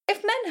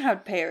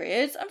had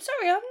periods. I'm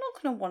sorry, I'm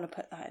not going to want to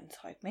put that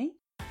inside me.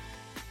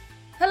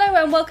 Hello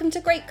and welcome to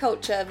Great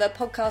Culture, the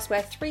podcast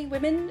where three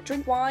women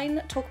drink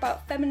wine, talk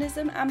about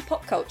feminism and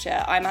pop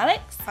culture. I'm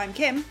Alex. I'm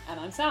Kim. And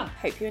I'm Sam.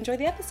 Hope you enjoy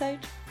the episode.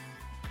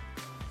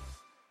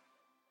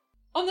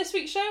 On this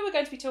week's show, we're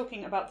going to be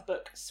talking about the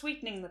book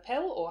Sweetening the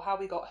Pill, or How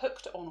We Got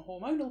Hooked on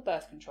Hormonal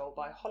Birth Control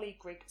by Holly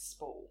Grigg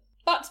Spall.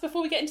 But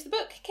before we get into the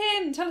book,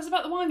 Kim, tell us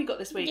about the wine we got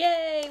this week.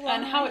 Yay,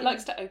 wine. And how it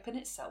likes to open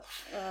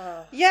itself.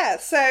 Yeah,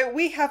 so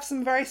we have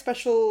some very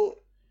special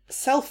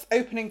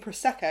self-opening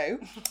Prosecco.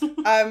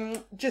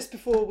 Just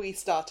before we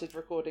started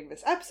recording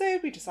this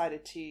episode, we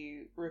decided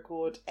to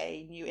record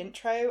a new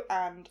intro,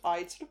 and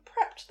I'd sort of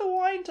prepped the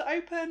wine to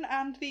open,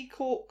 and the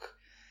cork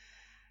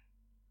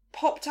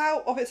popped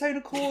out of its own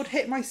accord,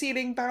 hit my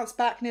ceiling, bounced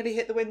back, nearly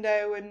hit the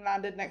window, and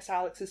landed next to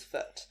Alex's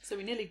foot. So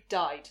we nearly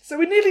died. So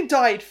we nearly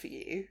died for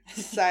you.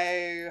 So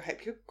I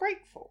hope you're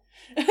grateful.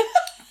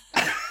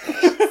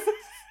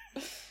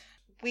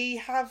 We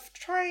have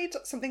tried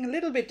something a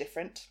little bit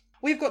different.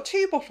 We've got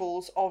two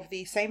bottles of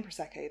the same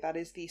Prosecco. That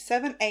is the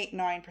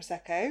 789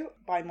 Prosecco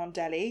by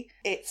Mondelli.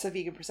 It's a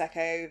vegan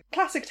Prosecco.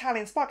 Classic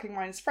Italian sparkling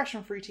wine is fresh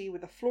and fruity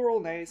with a floral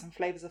nose and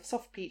flavours of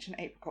soft peach and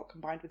apricot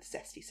combined with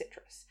zesty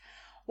citrus.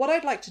 What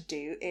I'd like to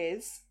do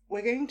is,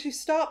 we're going to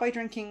start by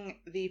drinking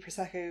the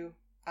Prosecco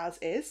as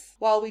is,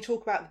 while we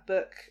talk about the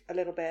book a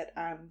little bit,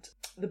 and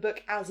the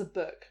book,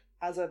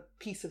 as a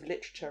piece of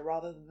literature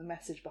rather than the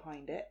message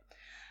behind it.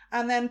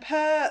 And then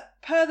per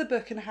the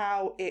book and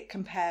how it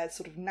compares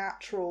sort of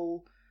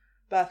natural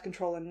birth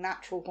control and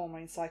natural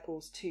hormone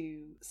cycles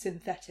to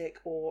synthetic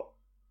or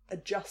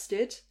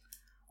adjusted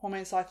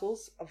hormone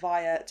cycles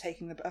via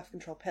taking the birth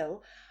control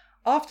pill.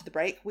 After the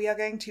break, we are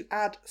going to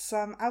add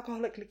some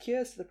alcoholic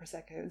liqueurs to the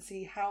Prosecco and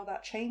see how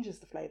that changes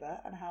the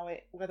flavour and how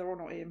it, whether or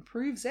not it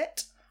improves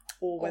it,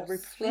 or whether we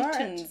prefer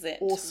sweetens it,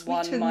 or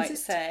sweetens one might it.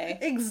 say.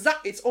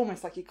 Exactly, it's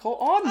almost like you caught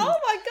on. Oh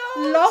my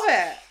god! Love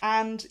it!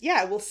 And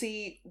yeah, we'll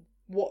see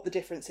what the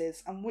difference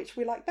is and which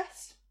we like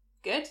best.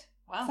 Good.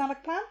 Wow. Sound like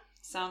a plan?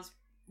 Sounds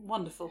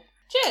wonderful.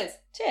 Cheers.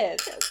 Cheers.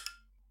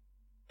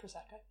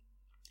 Prosecco.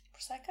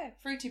 Prosecco.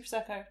 Fruity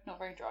Prosecco, not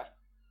very dry.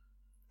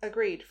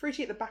 Agreed.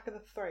 Fruity at the back of the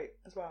throat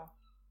as well.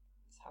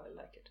 That's how I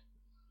like it.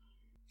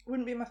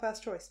 Wouldn't be my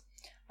first choice.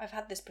 I've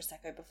had this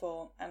Prosecco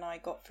before and I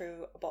got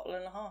through a bottle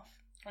and a half.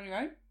 On your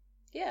own?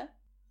 Yeah.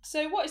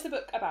 So what is the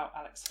book about,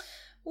 Alex?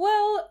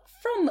 Well,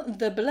 from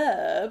the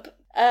blurb,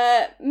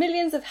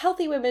 millions of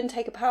healthy women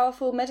take a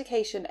powerful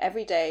medication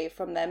every day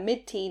from their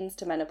mid-teens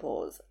to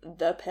menopause,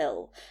 the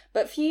pill.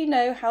 But few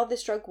know how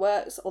this drug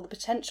works or the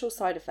potential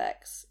side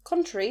effects.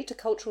 Contrary to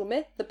cultural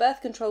myth, the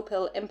birth control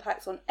pill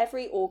impacts on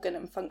every organ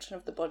and function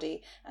of the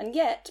body, and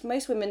yet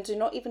most women do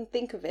not even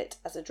think of it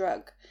as a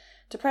drug.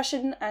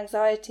 Depression,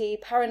 anxiety,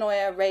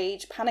 paranoia,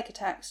 rage, panic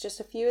attacks, just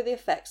a few of the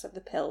effects of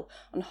the pill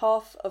on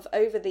half of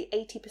over the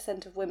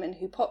 80% of women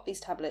who pop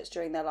these tablets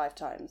during their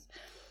lifetimes.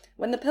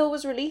 When the pill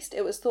was released,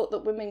 it was thought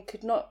that women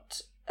could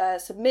not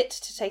submit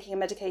to taking a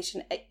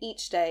medication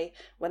each day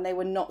when they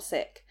were not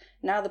sick.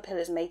 Now the pill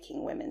is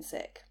making women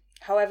sick.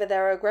 However,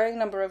 there are a growing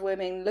number of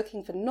women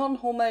looking for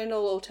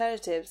non-hormonal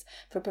alternatives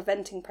for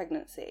preventing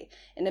pregnancy.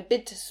 In a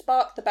bid to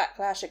spark the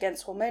backlash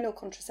against hormonal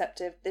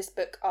contraceptive, this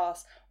book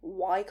asks,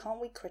 why can't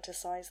we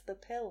criticise the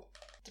pill?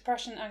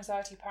 Depression,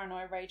 anxiety,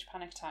 paranoia, rage,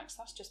 panic attacks.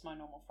 That's just my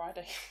normal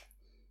Friday.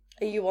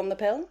 Are you on the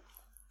pill?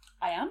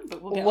 I am,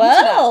 but we'll get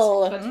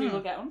Well. onto that. But we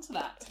will get onto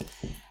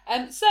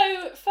that.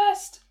 So,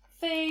 first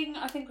thing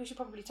I think we should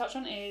probably touch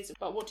on is,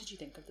 but what did you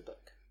think of the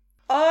book?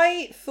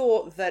 I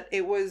thought that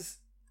it was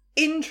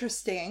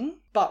interesting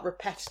but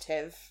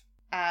repetitive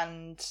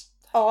and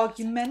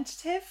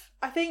argumentative.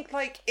 I think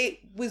it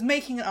was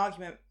making an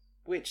argument,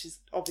 which is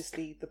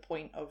obviously the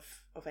point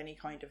of any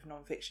kind of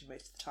non-fiction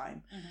most of the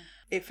time. Mm-hmm.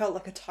 It felt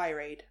like a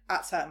tirade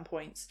at certain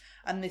points,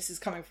 and this is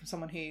coming from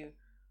someone who,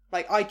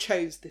 I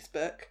chose this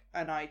book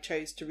and I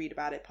chose to read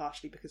about it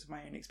partially because of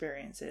my own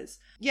experiences.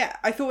 Yeah,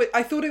 I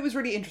thought it was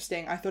really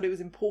interesting. I thought it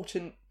was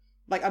important.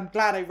 I'm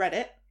glad I read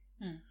it.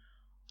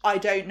 I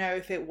don't know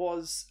if it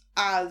was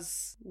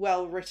as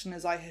well written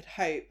as I had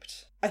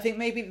hoped. I think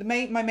maybe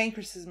my main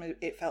criticism,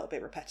 it felt a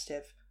bit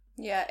repetitive.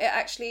 Yeah, it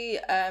actually,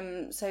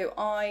 so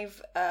I've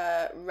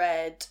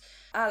read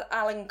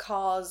Alan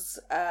Carr's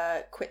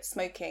Quit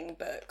Smoking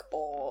book,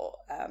 or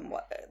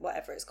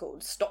whatever it's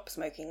called, Stop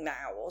Smoking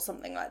Now, or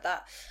something like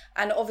that.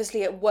 And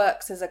obviously it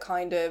works as a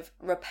kind of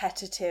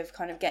repetitive,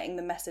 kind of getting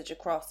the message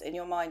across in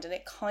your mind, and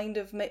it kind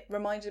of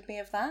reminded me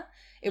of that.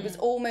 It was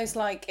almost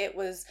like it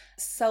was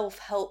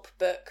self-help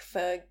book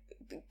for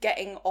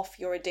getting off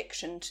your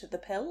addiction to the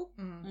pill,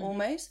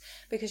 almost,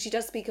 because she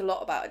does speak a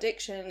lot about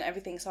addiction and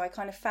everything. So I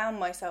kind of found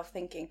myself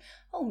thinking,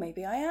 oh,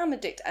 maybe I am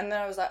addicted, and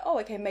then I was like, oh,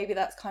 okay, maybe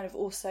that's kind of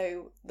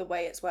also the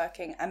way it's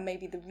working, and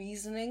maybe the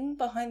reasoning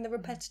behind the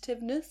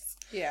repetitiveness,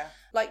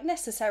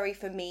 necessary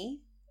for me,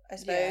 I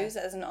suppose,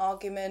 as an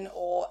argument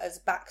or as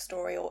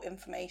backstory or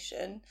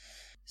information.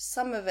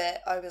 Some of it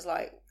I was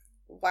like,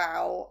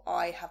 wow,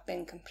 I have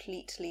been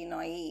completely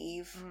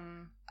naive,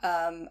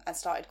 and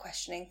started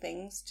questioning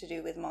things to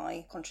do with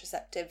my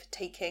contraceptive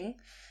taking.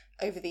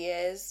 over the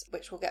years,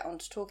 which we'll get on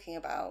to talking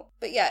about.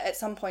 But yeah, at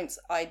some points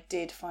I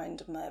did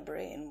find my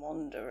brain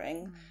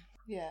wandering.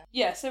 Yeah.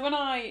 Yeah, so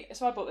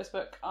I bought this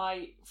book,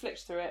 I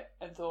flicked through it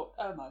and thought,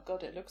 oh my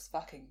god, it looks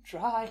fucking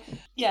dry.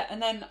 Yeah,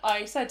 and then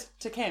I said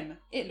to Kim,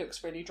 it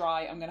looks really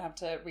dry, I'm going to have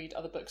to read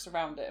other books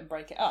around it and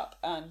break it up.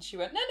 And she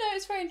went, no,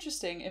 it's very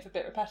interesting, if a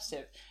bit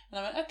repetitive. And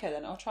I went, okay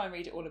then, I'll try and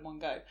read it all in one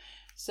go.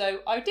 So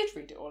I did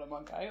read it all in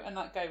one go, and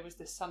that go was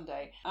this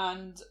Sunday,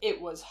 and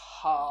it was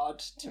hard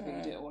to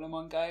read it all in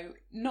one go.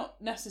 Not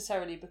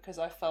necessarily because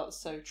I felt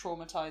so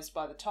traumatised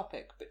by the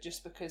topic, but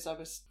just because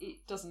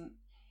it doesn't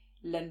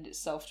lend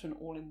itself to an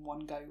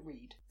all-in-one-go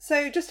read.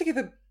 So just to give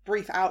a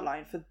brief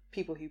outline for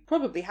people who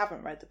probably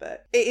haven't read the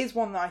book, it is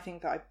one that I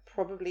think that I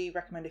probably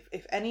recommend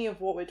if any of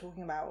what we're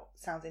talking about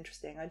sounds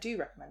interesting, I do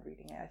recommend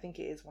reading it. I think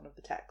it is one of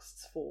the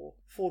texts for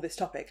this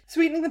topic.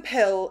 Sweetening the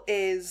Pill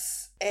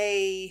is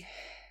a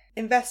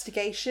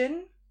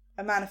investigation,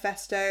 a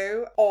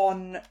manifesto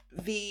on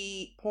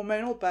the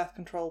hormonal birth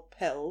control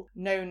pill,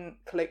 known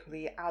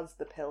colloquially as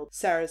the pill.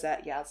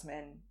 Cerazette,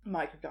 Yasmin,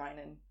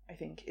 microgynon, I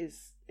think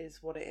is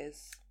what it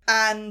is.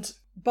 And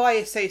by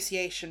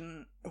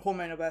association,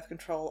 hormonal birth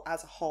control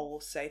as a whole,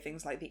 so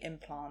things like the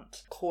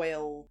implant,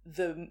 coil,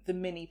 the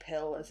mini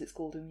pill as it's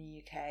called in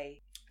the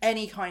UK,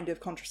 any kind of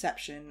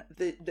contraception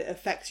that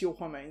affects your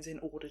hormones in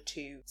order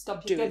to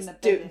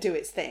do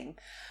its thing.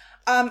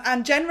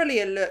 And generally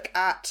a look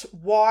at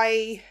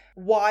why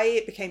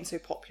it became so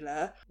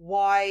popular,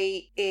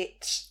 why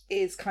it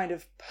is kind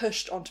of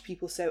pushed onto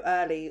people so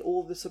early,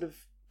 all the sort of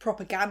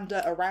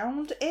propaganda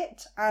around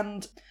it,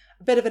 and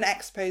a bit of an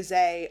expose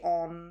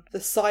on the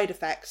side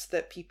effects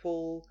that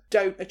people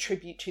don't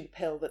attribute to the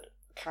pill that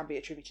can be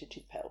attributed to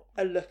the pill.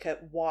 A look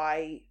at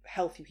why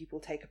healthy people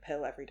take a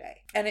pill every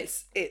day. And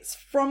it's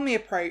from the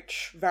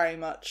approach very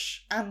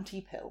much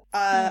anti-pill.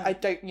 I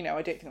don't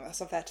think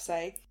that's unfair to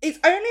say. It's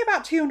only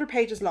about 200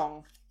 pages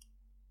long.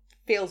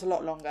 Feels a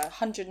lot longer.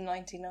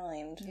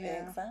 199 to be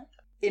exact.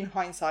 In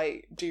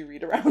hindsight, do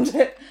read around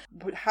it.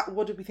 But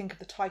what did we think of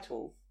the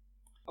title?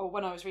 Or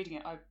when I was reading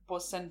it, I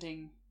was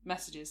sending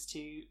messages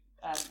to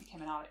Kim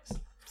and Alex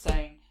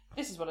saying,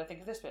 this is what I think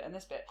of this bit and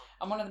this bit.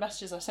 And one of the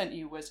messages I sent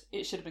you was,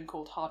 it should have been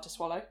called Hard to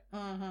Swallow.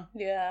 Mm-hmm.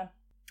 Yeah.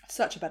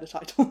 Such a better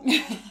title.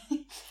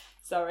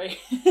 Sorry.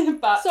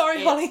 But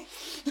Sorry, Holly.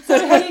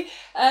 Sorry, Holly.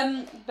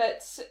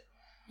 But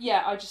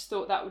yeah, I just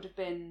thought that would have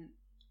been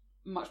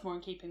much more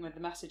in keeping with the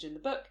message in the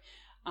book,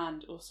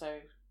 and also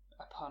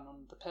a pun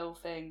on the pill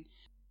thing.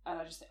 And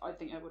I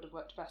think it would have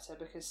worked better,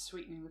 because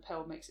Sweetening the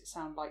Pill makes it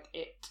sound like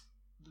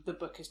the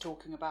book is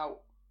talking about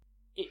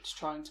it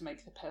trying to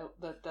make the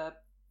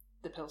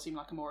pill seem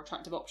like a more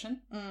attractive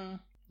option,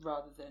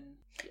 rather than...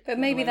 But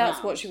maybe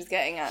that's what she was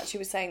getting at. She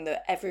was saying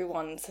that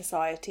everyone's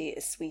society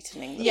is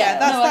sweetening the pill.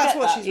 That's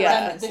what she's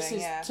referencing. This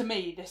is, to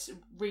me,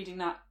 reading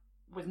that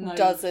with no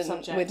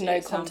subject, with no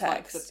it sounds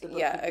context. Like the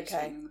book could be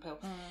Sweetening the Pill.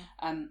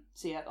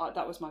 So yeah,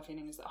 that was my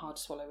feeling, is that Hard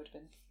to Swallow would have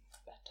been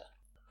better.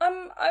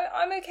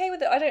 I'm okay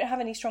with it. I don't have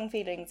any strong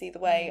feelings either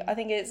way. I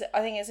think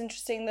it's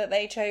interesting that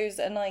they chose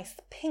a nice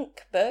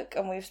pink book,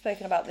 and we've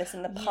spoken about this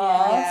in the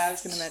past. Yeah, I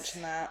was going to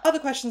mention that. Other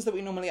questions that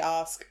we normally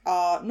ask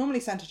are normally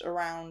centred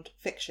around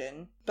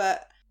fiction,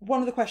 but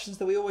one of the questions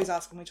that we always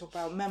ask when we talk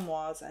about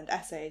memoirs and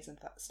essays and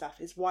that stuff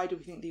is, why do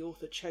we think the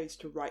author chose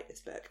to write this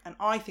book? And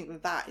I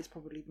think that is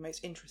probably the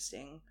most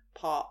interesting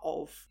part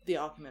of the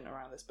argument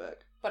around this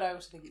book. But I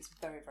also think it's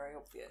very, very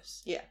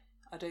obvious. Yeah.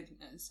 I don't think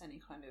there's any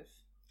kind of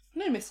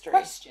no mystery.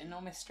 Question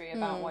or mystery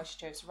about why she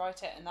chose to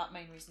write it, and that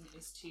main reason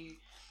is to,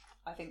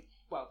 I think,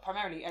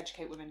 primarily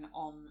educate women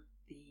on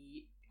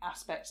the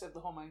aspects of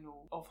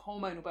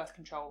hormonal birth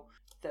control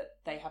that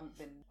they haven't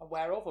been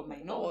aware of, or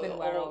may not have been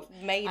aware of,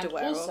 and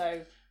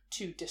also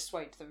to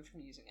dissuade them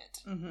from using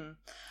it. Mm-hmm.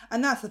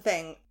 And that's the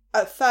thing.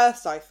 At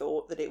first I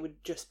thought that it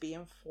would just be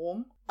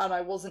inform, and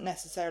I wasn't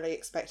necessarily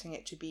expecting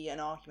it to be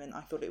an argument.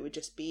 I thought it would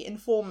just be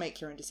inform,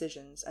 make your own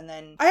decisions. And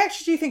then I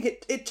actually do think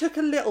it took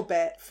a little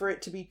bit for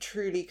it to be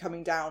truly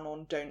coming down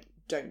on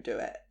don't do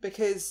it,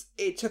 because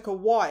it took a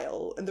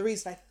while. And the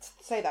reason I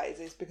say that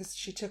is because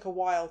she took a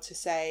while to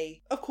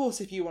say, of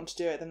course, if you want to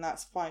do it, then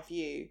that's fine for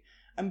you.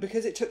 And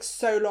because it took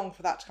so long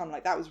for that to come,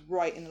 like that was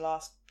right in the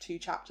last 2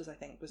 chapters, I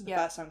think, was the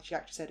first time she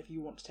actually said, if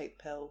you want to take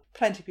the pill,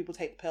 plenty of people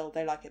take the pill,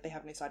 they like it, they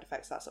have no side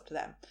effects, that's up to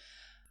them.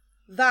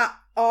 That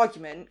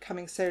argument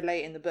coming so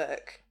late in the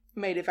book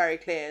made it very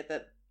clear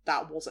that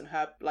that wasn't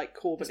her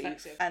core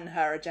belief, and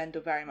her agenda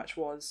very much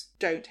was,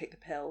 don't take the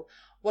pill.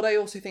 What I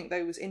also think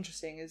though was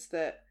interesting is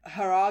that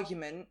her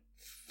argument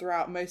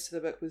throughout most of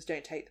the book was,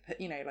 don't take the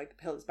pill, the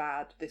pill is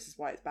bad, this is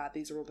why it's bad,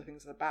 these are all the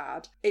things that are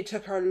bad. It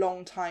took her a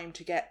long time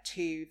to get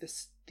to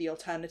the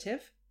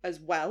alternative as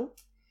well.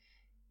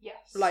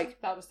 Yes,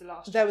 that was the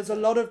last there was a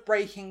lot of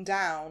breaking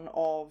down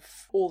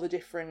of all the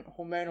different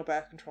hormonal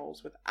birth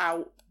controls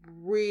without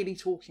really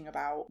talking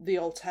about the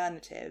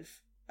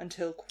alternative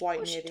until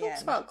quite near the end. She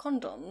talks about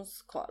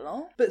condoms quite a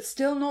lot, but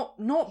still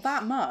not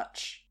that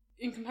much.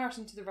 In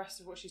comparison to the rest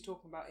of what she's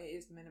talking about, it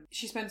is the minimum.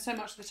 She spends so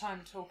much of the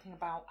time talking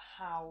about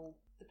how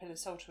the pill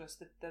is sold to us,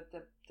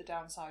 the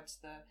downsides,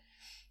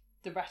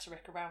 the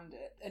rhetoric around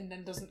it, and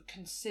then doesn't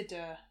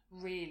consider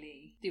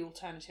really the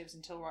alternatives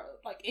until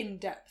in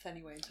depth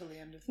anyway, until the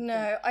end of the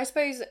No, book. I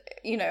suppose,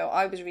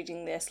 I was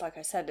reading this, like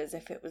I said, as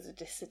if it was a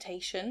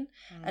dissertation.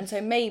 And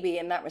so maybe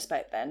in that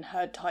respect then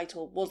her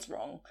title was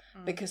wrong,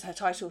 because her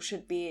title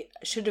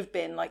should have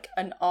been like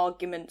an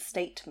argument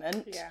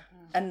statement. Yeah.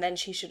 And then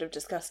she should have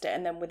discussed it,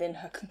 and then within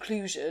her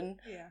conclusion,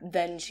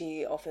 then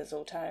she offers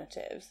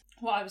alternatives.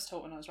 What I was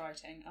taught when I was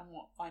writing, and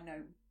what I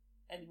know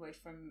anyway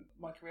from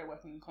my career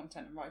working in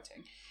content and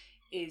writing,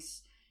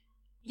 is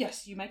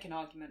yes, you make an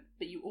argument,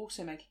 but you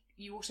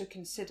also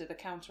consider the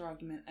counter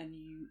argument, and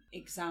you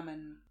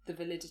examine the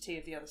validity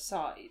of the other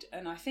side.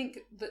 And I think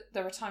that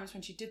there are times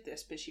when she did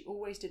this, but she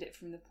always did it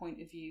from the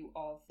point of view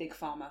of big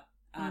pharma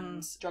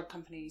and drug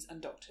companies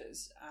and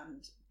doctors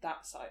and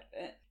that side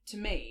of it. To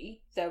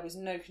me, there was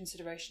no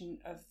consideration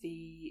of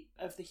the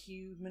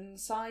human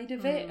side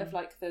of it, of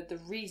like the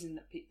reason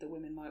that the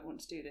women might want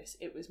to do this.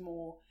 It was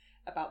more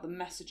about the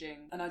messaging,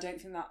 and I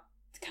don't think that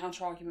the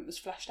counter argument was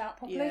fleshed out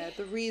properly. Yeah,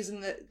 the reason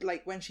that,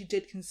 like, when she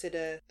did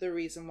consider the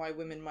reason why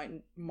women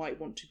might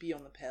want to be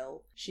on the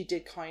pill, she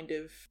did kind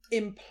of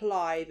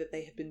imply that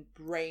they had been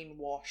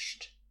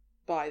brainwashed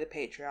by the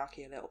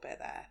patriarchy a little bit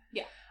there.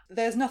 Yeah.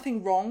 There's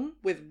nothing wrong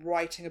with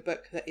writing a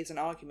book that is an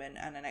argument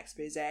and an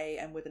expose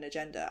and with an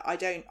agenda.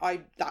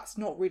 That's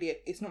not really,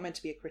 it's not meant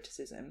to be a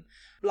criticism.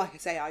 Like I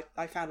say,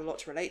 I found a lot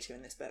to relate to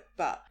in this book,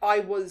 but I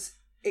was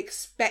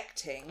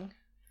expecting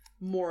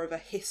more of a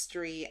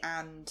history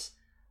and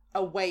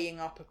a weighing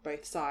up of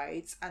both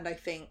sides. And I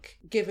think,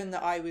 given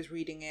that I was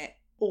reading it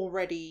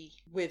already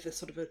with a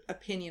sort of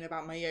opinion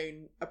about my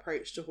own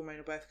approach to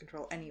hormonal birth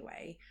control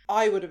anyway,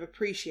 I would have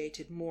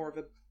appreciated more of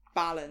a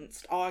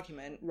balanced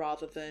argument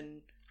rather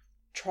than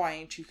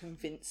trying to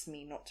convince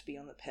me not to be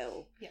on the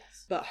pill.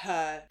 Yes. But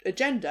her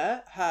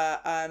agenda,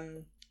 her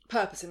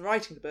purpose in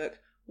writing the book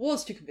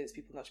was to convince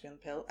people not to be on the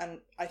pill. And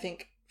I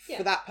think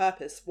for that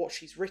purpose, what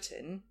she's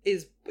written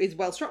is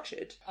well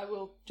structured. I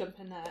will jump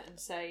in there and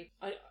say,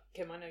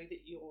 Kim, I know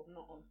that you're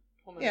not on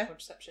hormonal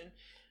contraception,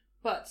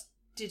 but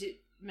did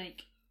it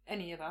make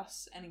any of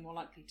us any more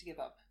likely to give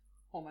up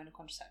hormonal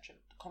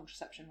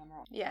contraception when we're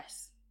on?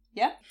 Yes.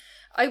 Yeah?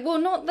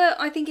 Not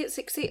that I think it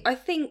succeeds. I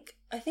think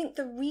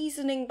the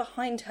reasoning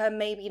behind her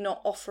maybe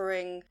not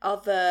offering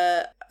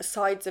other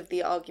sides of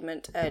the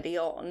argument early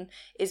on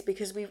is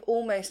because we've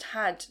almost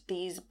had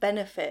these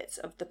benefits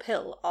of the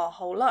pill our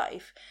whole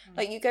life.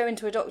 Like, you go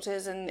into a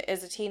doctor's and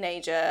as a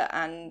teenager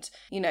and,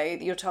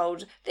 you're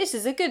told this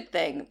is a good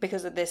thing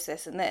because of this,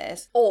 this and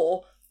this,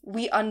 or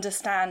we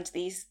understand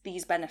these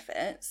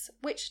benefits,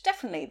 which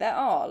definitely there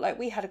are. Like,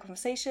 we had a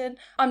conversation.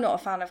 I'm not a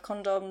fan of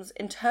condoms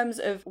in terms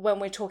of when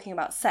we're talking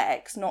about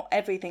sex, not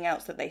everything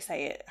else that they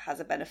say it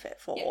has a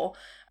benefit for.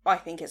 Yeah. I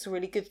think it's a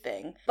really good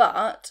thing.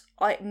 But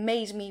it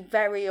made me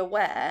very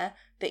aware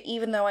that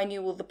even though I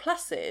knew all the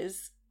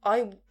pluses,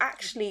 I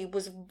actually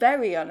was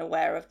very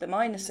unaware of the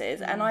minuses.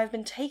 And I've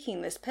been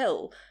taking this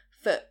pill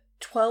for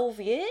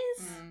 12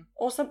 years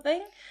or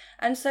something.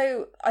 And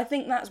so I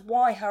think that's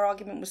why her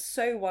argument was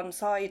so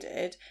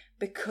one-sided,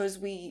 because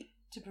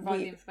to provide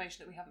the information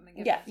that we haven't been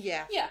given.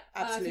 Yeah,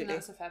 I absolutely. think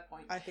that's a fair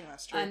point. I think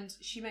that's true. And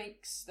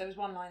there was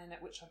one line in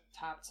it which I've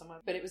tabbed somewhere,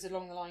 but it was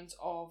along the lines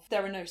of,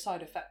 there are no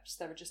side effects,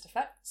 there are just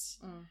effects.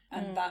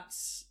 And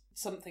that's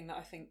something that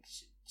I think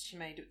she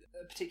made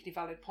a particularly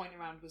valid point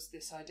around, was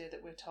this idea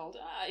that we're told,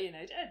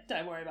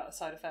 don't worry about the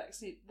side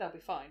effects, they'll be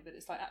fine. But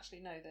it's like,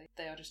 actually, no,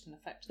 they are just an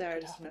effect that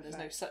could happen.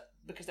 There's no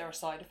because there are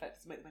side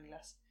effects that make them any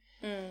less.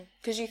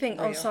 Because you think,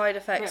 side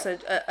effects are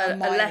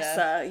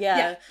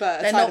lesser,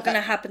 but they're not going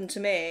to happen to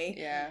me.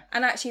 Yeah.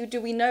 And actually, do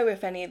we know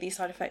if any of these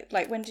side effects,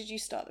 like, when did you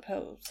start the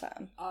pill,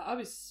 Sam? I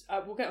was,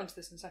 we'll get onto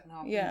this in the second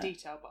half in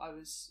detail, but I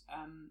was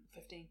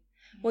 15.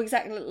 Well,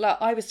 exactly, like,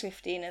 I was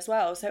 15 as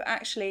well, so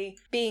actually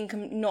being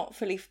not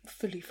fully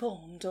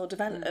formed or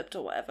developed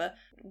or whatever,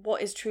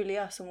 what is truly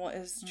us and what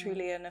is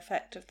truly an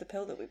effect of the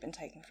pill that we've been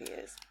taking for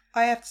years?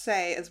 I have to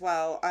say as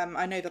well,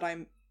 I know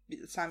that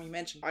Sam, you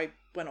mentioned I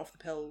went off the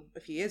pill a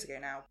few years ago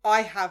now.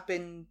 I have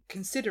been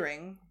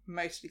considering,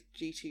 mostly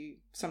due to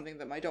something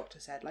that my doctor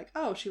said, like,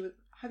 have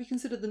you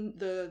considered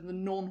the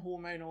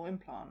non-hormonal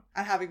implant?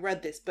 And having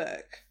read this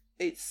book,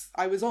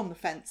 I was on the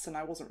fence and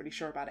I wasn't really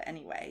sure about it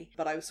anyway,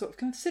 but I was sort of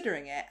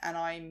considering it, and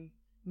I'm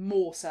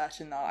more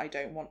certain that I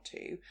don't want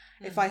to.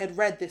 If I had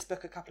read this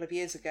book a couple of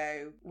years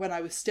ago, when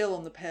I was still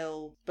on the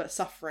pill, but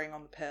suffering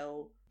on the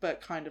pill, but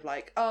kind of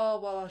like,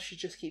 I should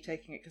just keep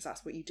taking it because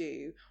that's what you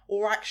do.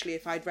 Or actually,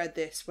 if I'd read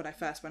this when I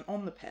first went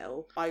on the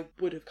pill, I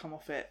would have come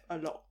off it a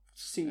lot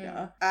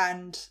sooner.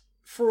 And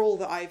for all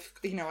that I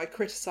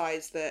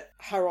criticise that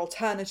her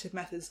alternative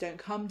methods don't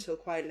come till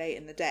quite late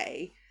in the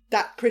day,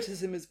 that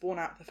criticism is borne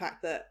out of the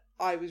fact that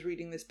I was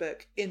reading this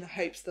book in the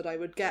hopes that I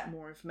would get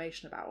more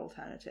information about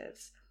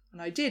alternatives. And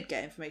I did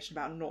get information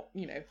about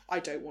I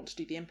don't want to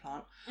do the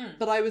implant,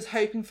 but I was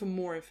hoping for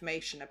more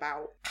information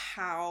about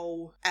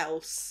how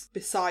else,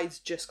 besides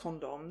just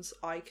condoms,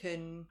 I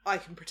can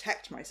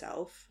protect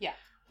myself. Yeah.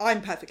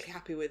 I'm perfectly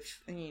happy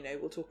with, and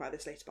we'll talk about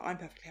this later, but I'm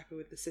perfectly happy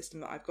with the system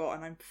that I've got,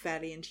 and I'm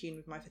fairly in tune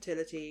with my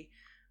fertility,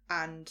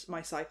 and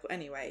my cycle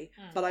anyway,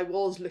 but I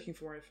was looking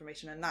for more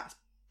information, and that's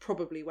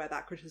probably where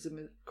that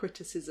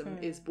criticism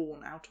is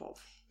born out of.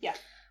 Yeah.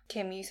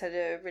 Kim, you said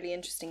a really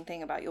interesting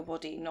thing about your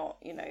body not,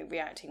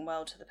 reacting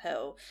well to the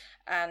pill.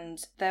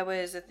 And there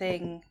was a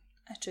thing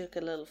I took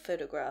a little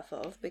photograph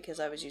of because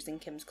I was using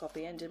Kim's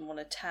copy and didn't want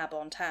to tab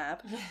on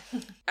tab.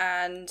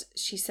 And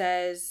she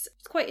says,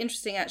 it's quite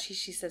interesting actually,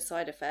 she says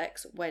side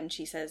effects when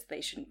she says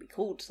they shouldn't be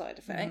called side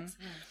effects.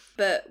 Mm-hmm.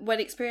 But when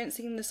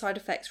experiencing the side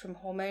effects from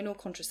hormonal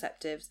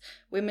contraceptives,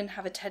 women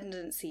have a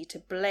tendency to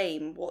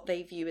blame what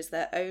they view as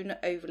their own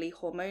overly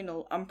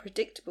hormonal,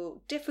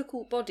 unpredictable,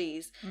 difficult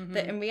bodies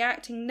that in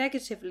reacting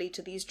negatively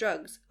to these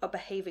drugs are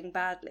behaving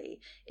badly.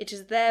 It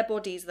is their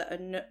bodies that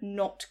are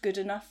not good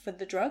enough for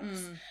the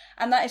drugs.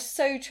 And that is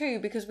so true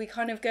because we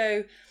kind of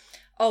go,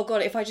 oh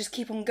God, if I just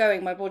keep on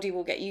going, my body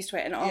will get used to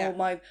it.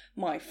 And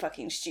my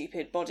fucking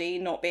stupid body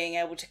not being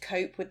able to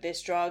cope with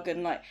this drug.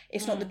 And like,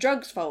 it's not the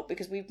drug's fault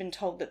because we've been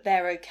told that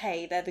they're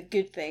okay. They're the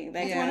good thing.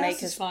 They're going to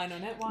make us fine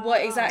on it.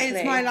 What exactly?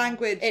 It's my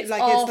language. It's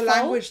like, our it's the fault.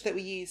 language that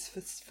we use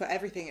for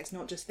everything. It's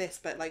not just this,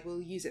 but like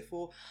we'll use it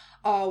for,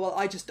 oh, well,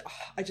 I just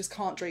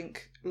can't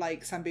drink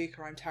like Sambuca.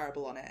 I'm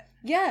terrible on it.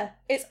 Yeah,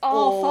 it's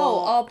our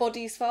fault, our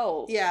body's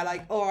fault. Yeah,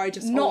 like, or I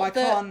just, Not I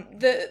can't.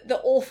 the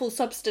awful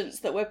substance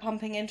that we're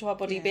pumping into our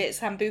body, be it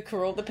Sambuca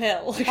or the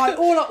pill.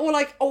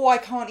 I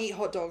can't eat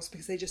hot dogs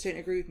because they just don't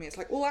agree with me. It's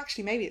like, well,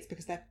 actually, maybe it's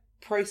because they're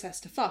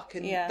processed to fuck,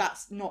 and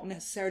that's not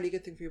necessarily a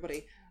good thing for your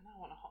body. I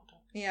want a hot dog.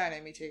 Yeah, I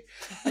know, me too.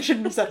 I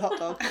shouldn't have said hot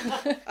dog.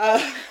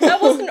 That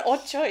was an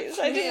odd choice.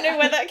 I didn't know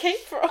where that came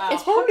from.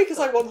 It's probably because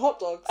I want hot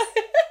dogs.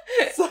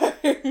 So...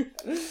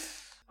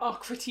 Our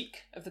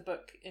critique of the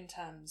book in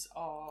terms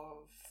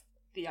of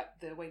the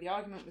way the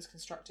argument was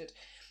constructed,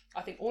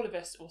 I think all of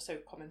us also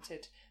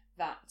commented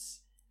that,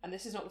 and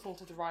this is not the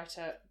fault of the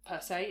writer per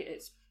se,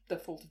 it's the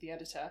fault of the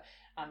editor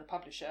and the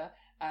publisher.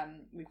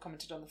 We've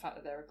commented on the fact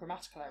that there are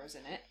grammatical errors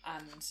in it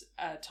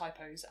and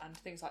typos and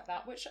things like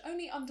that, which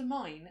only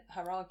undermine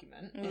her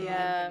argument, in my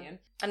opinion.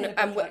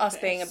 And with us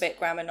being a bit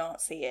grammar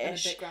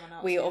Nazi-ish,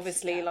 we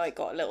obviously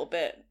got a little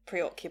bit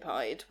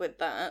preoccupied with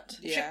that.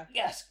 Yeah.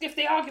 Yes, if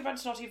the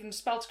argument's not even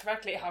spelled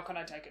correctly, how can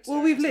I take it seriously?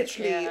 Well, we've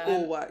literally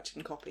all worked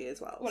in copy as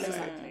well. Well,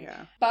 exactly.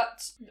 Yeah.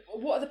 But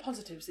what are the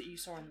positives that you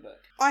saw in the book?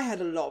 I had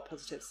a lot of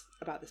positives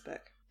about this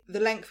book. The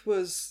length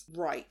was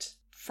right.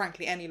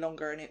 Frankly, any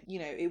longer, and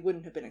it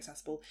wouldn't have been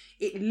accessible.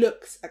 It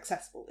looks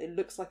accessible. It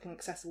looks like an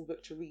accessible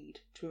book to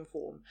read, to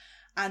inform,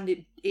 and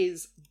it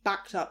is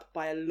backed up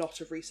by a lot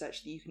of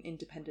research that you can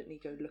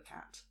independently go look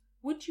at.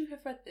 Would you have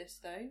read this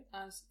though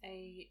as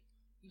a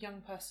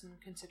young person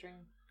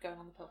considering going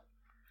on the pill?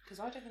 Because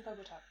I don't think I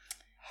would have.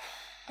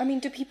 I mean,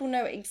 do people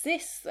know it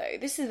exists though?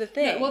 This is the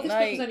thing. No, well, this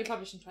book was only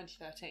published in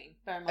 2013.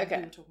 Bear in mind, we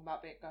were talking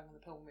about going on the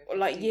pill when we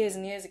were 15. Years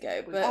and years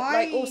ago. But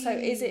also,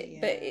 is it? Yeah.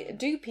 But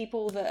do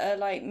people that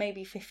are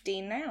maybe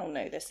 15 now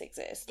know this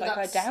exists?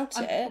 I doubt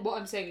it. What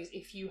I'm saying is,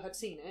 if you had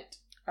seen it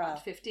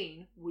at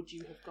 15, would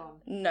you have gone?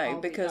 No,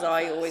 because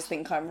I always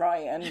think I'm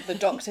right, and the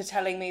doctor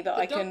telling me that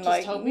I can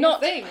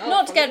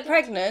not get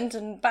pregnant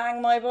and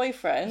bang my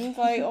boyfriend.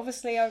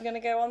 Obviously, I'm going to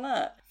go on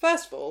that.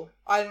 First of all,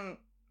 I didn't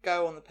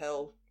go on the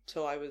pill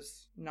till I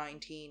was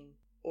 19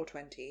 or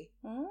 20.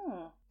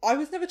 I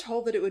was never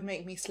told that it would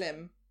make me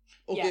slim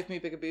or give me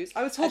bigger boobs.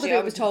 I was told that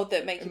it was told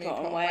that make you put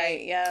on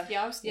weight. Yeah.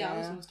 I was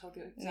always told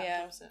the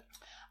exact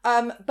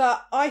opposite.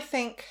 But I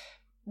think,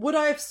 would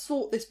I have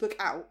sought this book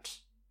out?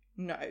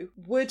 No.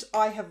 Would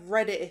I have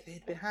read it if it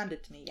had been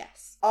handed to me?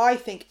 Yes. I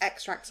think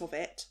extracts of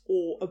it,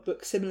 or a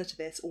book similar to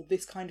this, or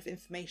this kind of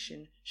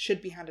information,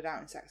 should be handed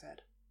out in sex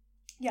ed.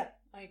 Yeah,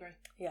 I agree.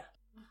 Yeah.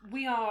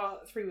 We are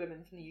 3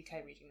 women from the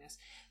UK reading this.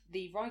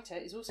 The writer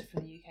is also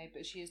from the UK,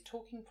 but she is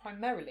talking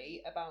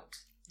primarily about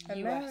the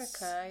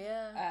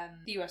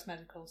US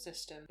medical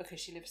system because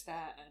she lives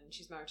there and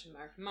she's married to an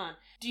American man.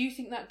 Do you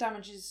think that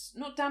damages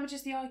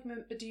the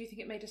argument, but do you think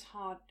it made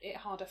it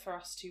harder for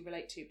us to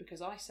relate to?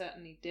 Because I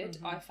certainly did.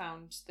 I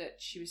found that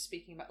she was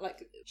speaking about,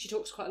 she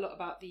talks quite a lot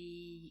about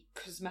the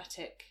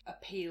cosmetic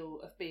appeal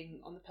of being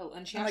on the pill,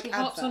 and she actually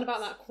harps on about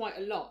that quite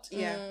a lot.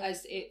 Yeah.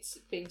 As it's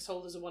being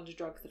sold as a wonder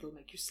drug that'll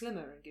make you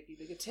slimmer and give you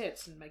bigger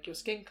tits and make your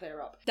skin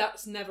clear up.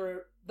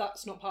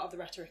 That's not part of the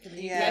rhetoric in the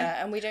UK.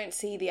 Yeah, and we don't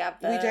see the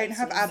adverts. We don't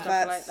have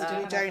adverts.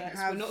 Like we don't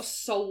have. We're not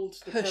sold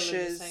the pushes,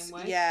 pill in the same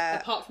way. Yeah.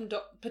 Apart from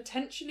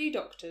potentially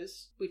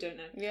doctors, we don't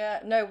know.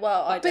 Yeah. No.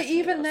 Well, But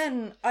even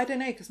then, I don't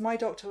know, because my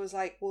doctor was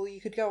like, "Well, you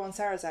could go on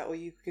Cerazette, or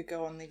you could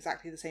go on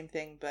exactly the same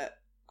thing, but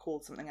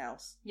called something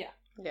else." Yeah.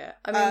 Yeah.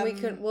 I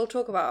mean, we'll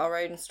talk about our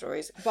own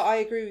stories. But I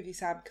agree with you,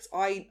 Sam, because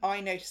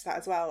I noticed that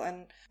as well,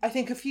 and I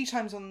think a few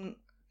times on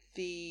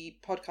the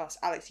podcast,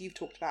 Alex, you've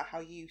talked about how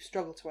you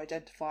struggle to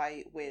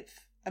identify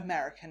with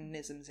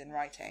Americanisms in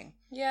writing.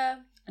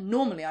 Yeah. And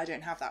normally I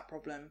don't have that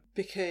problem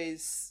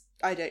because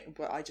I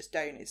just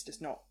don't. It's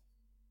just not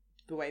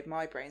the way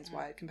my brain's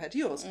wired compared to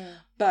yours.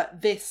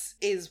 But this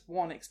is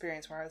one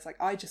experience where I was like,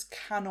 I just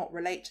cannot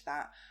relate to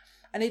that.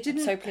 And it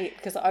didn't... So pleased,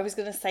 because I was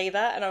going to say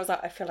that, and I was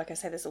like, I feel like I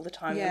say this all the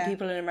time, Yeah. and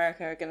people in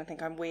America are going to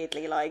think I'm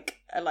weirdly, like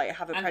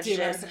have a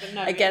prejudice Anti-American, but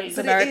no, against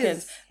But it Americans.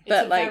 is. But,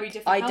 It's a like, very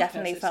different I healthcare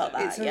definitely system. felt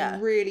that, It's a yeah.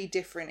 really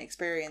different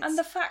experience. And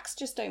the facts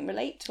just don't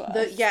relate to us.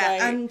 Like,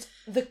 and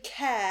the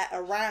care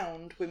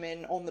around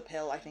women on the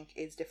pill, I think,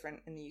 is different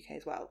in the UK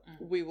as well.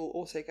 We will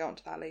also go on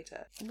to that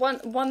later.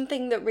 One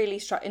thing that really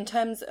struck, in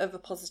terms of a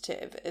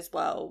positive as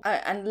well,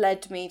 and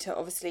led me to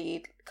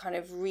obviously kind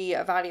of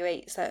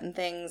reevaluate certain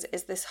things,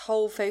 is this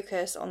whole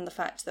focus on the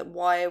fact that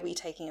why are we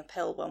taking a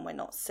pill when we're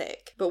not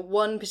sick? But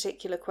one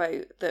particular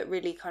quote that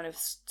really kind of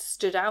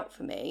stood out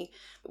for me,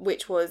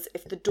 which was,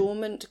 if the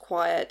dormant,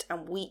 quiet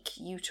and weak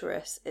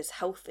uterus is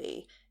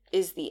healthy,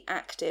 is the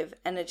active,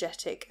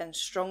 energetic and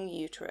strong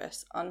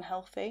uterus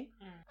unhealthy?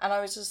 And I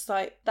was just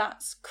like,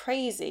 that's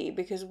crazy,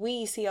 because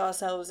we see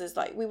ourselves as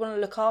like, we want to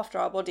look after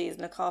our bodies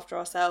and look after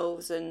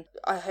ourselves, and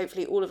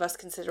hopefully all of us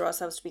consider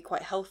ourselves to be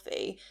quite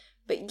healthy.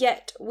 But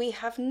yet we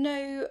have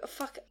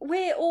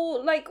we're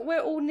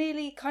all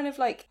nearly kind of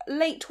like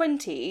late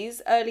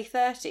 20s, early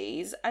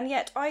 30s, and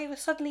yet I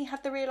suddenly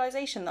had the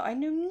realisation that I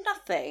knew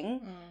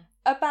nothing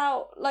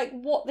about like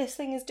what this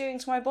thing is doing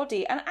to my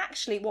body, and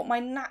actually what my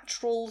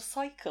natural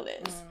cycle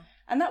is.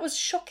 And that was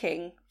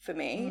shocking for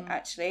me,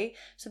 actually.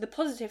 So the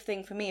positive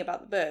thing for me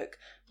about the book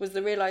was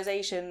the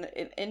realisation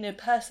that in a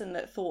person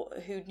that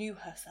who knew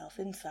herself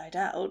inside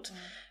out,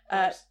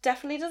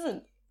 definitely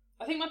doesn't.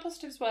 I think my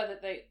positives were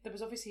that there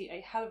was obviously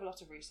a hell of a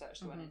lot of research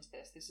that went into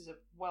this. This is a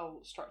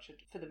well-structured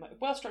for the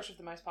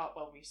most part,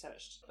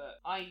 well-researched.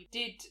 But I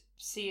did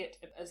see it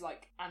as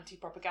like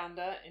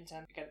anti-propaganda in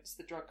terms against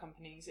the drug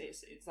companies.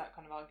 It's that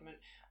kind of argument,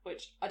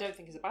 which I don't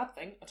think is a bad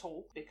thing at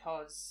all,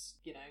 because,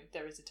 you know,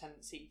 there is a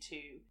tendency to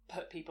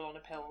put people on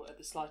a pill at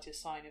the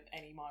slightest sign of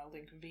any mild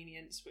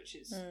inconvenience, which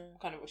is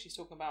kind of what she's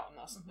talking about, and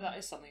that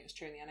is something that's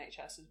true in the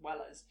NHS as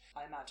well as,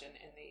 I imagine,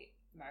 in the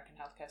American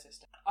healthcare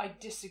system. I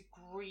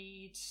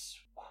disagreed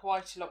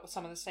quite a lot with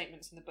some of the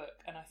statements in the book,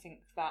 and I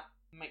think that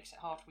makes it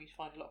hard for me to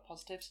find a lot of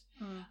positives.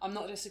 I'm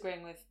not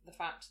disagreeing with the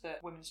fact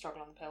that women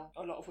struggle on the pill.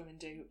 A lot of women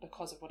do,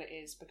 because of what it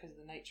is, because of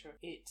the nature of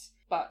it.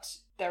 But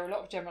there are a lot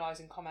of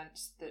generalising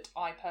comments that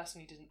I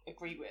personally didn't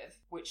agree with,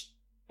 which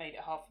made it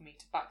hard for me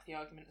to back the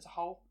argument as a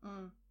whole.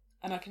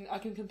 And I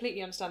can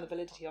completely understand the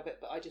validity of it,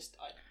 but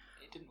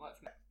it didn't work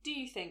for me. Do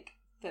you think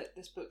that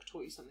this book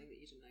taught you something that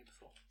you didn't know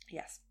before?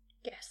 Yes.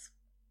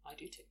 I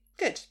do too.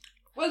 Good.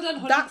 Well done,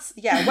 Holly.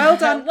 Well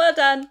done. Well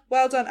done.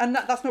 Well done. And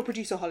that's not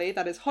producer Holly,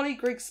 that is Holly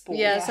Griggs-Spall.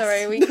 Yeah, Yes.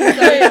 sorry, we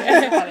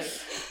can Holly.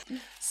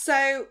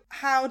 So,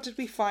 how did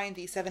we find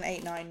the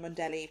 789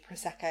 Mondelli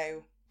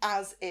Prosecco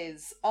as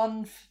is?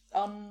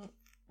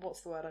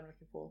 What's the word I'm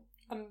looking for?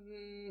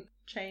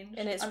 Changed?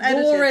 in its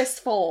Unedited.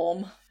 rawest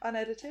form.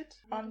 Unedited?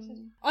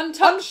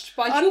 Untouched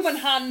by human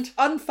hand.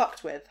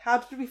 Unfucked with. How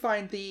did we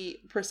find the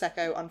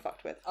Prosecco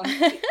unfucked with?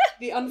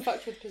 The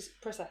unfucked with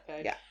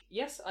Prosecco. Yeah.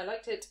 Yes, I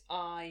liked it.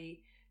 I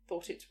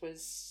thought it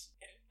was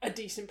a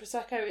decent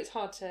Prosecco. It's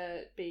hard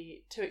to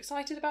be too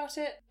excited about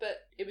it,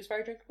 but it was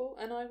very drinkable,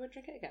 and I would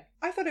drink it again.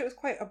 I thought it was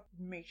quite a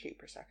meaty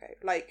Prosecco.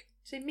 Like,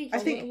 So meat. I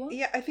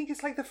think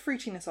it's like the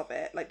fruitiness of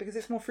it. Like, because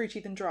it's more fruity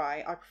than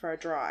dry, I prefer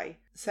dry.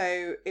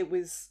 So it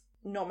was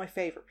not my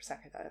favourite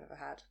Prosecco that I've ever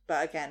had.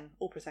 But again,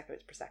 all Prosecco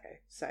is Prosecco.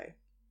 So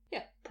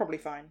yeah, probably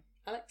fine.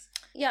 Alex?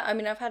 Yeah, I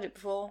mean, I've had it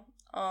before.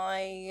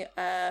 I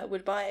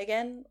would buy it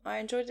again. I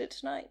enjoyed it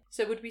tonight.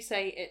 So would we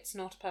say it's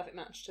not a perfect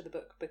match to the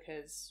book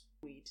because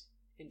we'd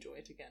enjoy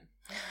it again?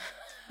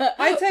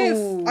 I'd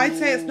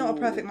say it's not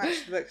a perfect match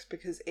to the books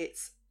because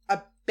it's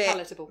a bit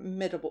Palatable.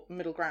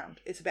 middle ground.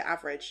 It's a bit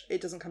average. It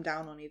doesn't come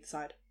down on either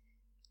side,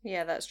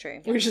 Yeah, that's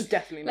true. which is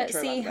definitely not Let's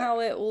true. see about the how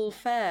it will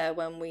fare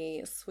when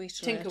we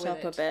sweeten Tinker it with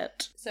up a it.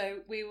 bit. So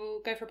we will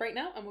go for a break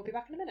now, and we'll be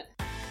back in a minute.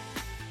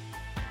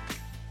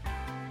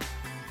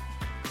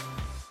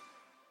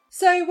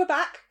 So we're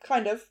back,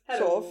 kind of, sort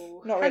Hello.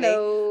 of, not really.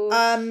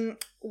 Hello.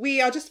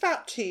 We are just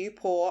about to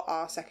pour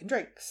our second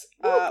drinks.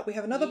 We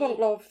have another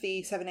bottle of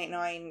the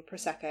 789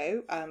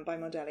 Prosecco by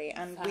Mondelli,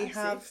 and we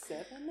have 5,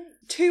 6, 7,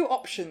 8. two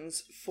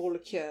options for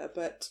liqueur,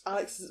 but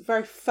Alex has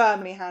very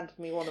firmly handed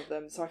me one of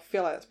them, so I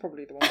feel like that's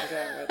probably the one we're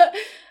going with.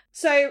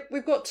 So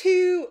we've got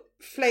two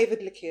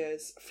flavoured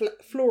liqueurs,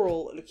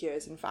 floral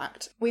liqueurs in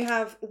fact. We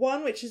have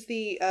one which is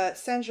the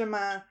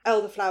Saint-Germain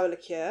elderflower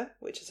liqueur,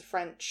 which is a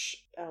French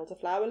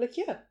elderflower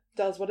liqueur.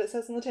 Does what it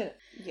says on the tin.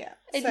 Yeah.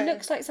 It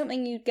looks like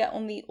something you'd get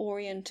on the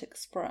Orient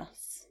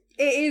Express.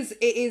 It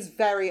is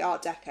very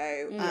Art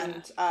Deco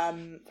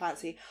and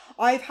fancy.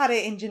 I've had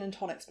it in gin and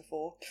tonics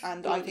before,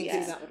 and I think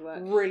it's that would work.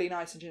 really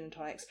nice in gin and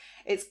tonics.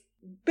 It's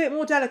a bit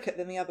more delicate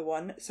than the other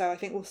one, so I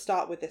think we'll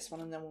start with this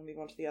one and then we'll move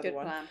on to the other Good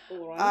one. plan.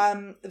 All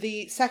right.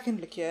 The second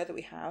liqueur that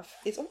we have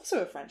is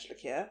also a French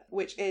liqueur,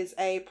 which is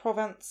a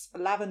Provence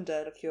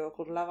lavender liqueur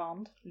called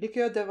Lavande.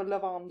 Liqueur de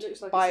Lavande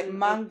Looks like by it's in-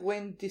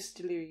 Manguin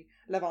Distillery.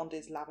 Lavande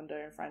is lavender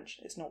in French.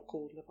 It's not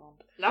called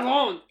Lavande.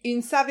 Lavande!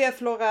 Une saveur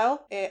florale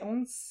et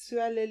un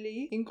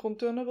soleil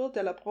incontournable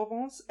de la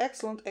Provence,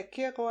 excellent et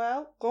qui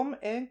royal comme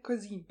en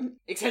cuisine.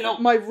 Excellent!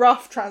 My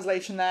rough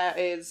translation there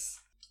is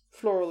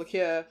floral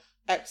liqueur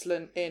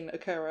excellent in a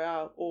Coeur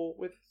Royale or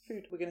with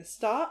food. We're going to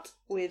start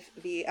with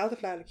the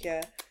elderflower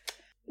liqueur.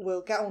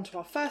 We'll get on to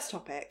our first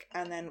topic,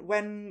 and then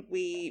when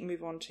we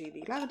move on to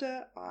the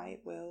lavender, I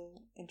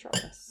will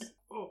interrupt us.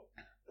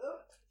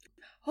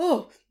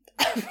 Oh,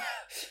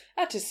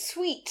 that is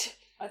sweet.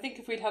 I think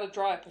if we'd had a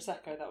drier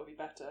Prosecco, that would be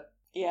better.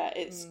 Yeah,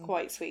 it's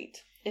quite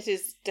sweet. It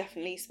is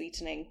definitely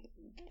sweetening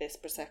this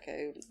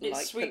Prosecco, It's like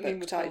the sweetening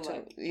book the pill, title.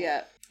 like-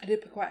 Yeah. I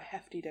did put quite a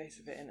hefty dose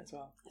of it in as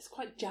well. It's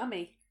quite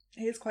jammy.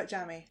 It is quite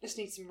jammy. Just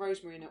need some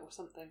rosemary in it or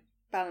something.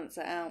 Balance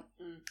it out.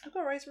 I've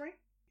got rosemary.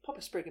 Pop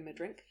a sprig in my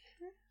drink.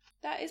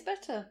 That is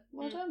better.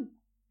 Well done.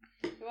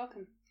 You're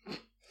welcome.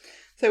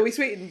 So we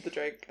sweetened the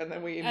drink, and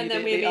then we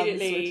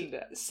unsweetened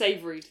it.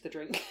 savoured the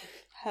drink.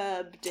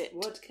 Herbed it.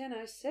 What can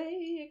I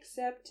say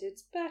except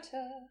it's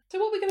better? So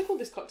what are we going to call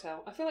this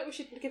cocktail? I feel like we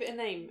should give it a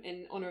name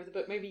in honour of the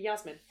book. Maybe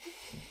Yasmin.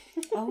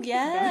 Oh,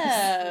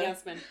 yeah.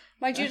 Yasmin.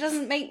 Mind you, it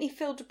doesn't make me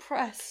feel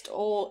depressed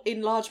or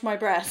enlarge my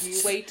breasts.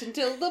 You wait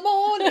until the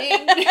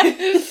morning.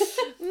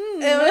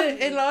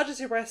 It enlarges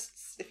your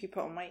breasts if you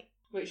put on weight.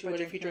 Which you By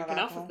would if you drinking drink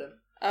enough alcohol. of them.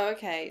 Oh,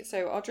 okay.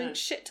 So I'll drink No.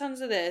 shit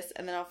tons of this,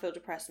 and then I'll feel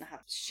depressed and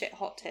have shit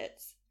hot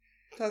tits.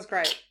 Sounds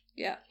great.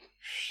 Yeah.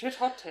 Shit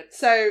hot tits.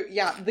 So,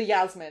 yeah, the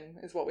Yasmin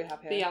is what we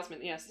have here. The Yasmin,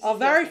 yes. Our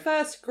very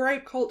first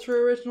grape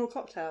culture original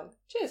cocktail.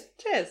 Cheers.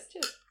 Cheers.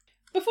 Cheers.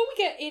 Before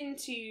we get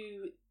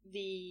into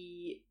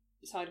the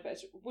side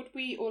effects, would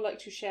we all like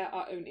to share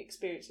our own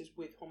experiences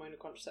with hormonal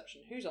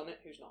contraception? Who's on it,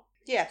 who's not?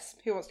 Yes,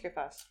 who wants to go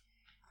first?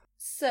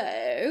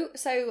 So,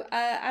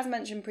 as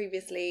mentioned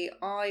previously,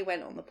 I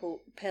went on the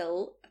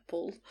pill. I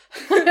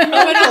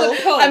went on the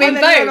pill. I mean, And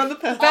then you went both. on the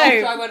pill. Both.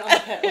 After I went on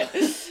the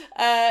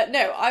pill.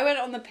 No, I went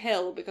on the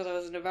pill because I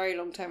was in a very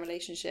long-term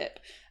relationship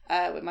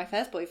with my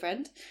first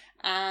boyfriend,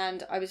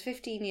 and I was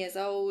 15 years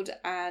old,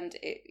 and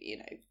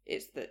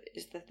it's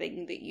the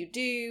thing that you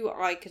do.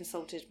 I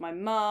consulted my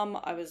mum.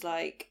 I was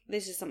like,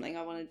 this is something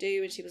I want to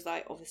do, and she was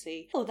like,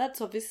 that's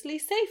obviously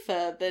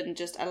safer than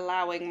just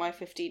allowing my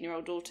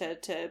 15-year-old daughter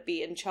to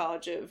be in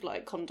charge of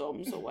like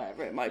condoms or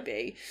whatever it might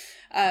be,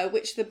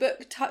 which the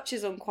book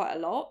touches on quite a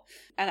lot.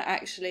 And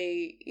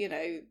actually,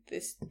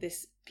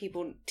 this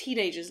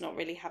teenagers not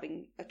really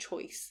having a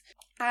choice.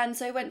 And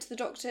so I went to the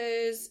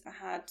doctors, I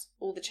had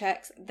all the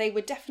checks. They were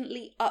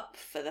definitely up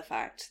for the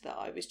fact that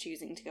I was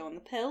choosing to go on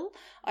the pill.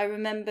 I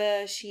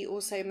remember she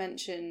also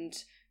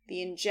mentioned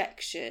the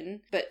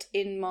injection, but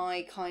in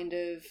my kind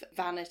of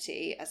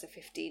vanity as a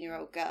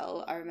 15-year-old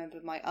girl, I remember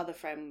my other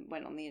friend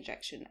went on the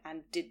injection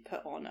and did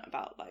put on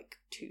about like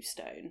 2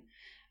 stone.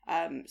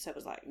 So I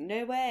was like,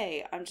 no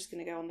way, I'm just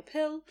going to go on the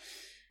pill.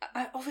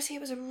 Obviously,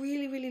 it was a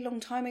really, really long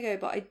time ago,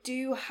 but I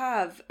do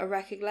have a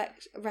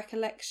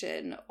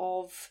recollection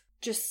of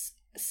just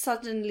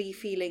suddenly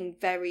feeling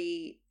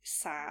very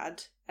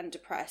sad and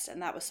depressed,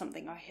 and that was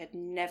something I had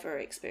never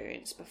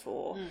experienced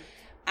before.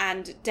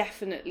 And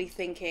definitely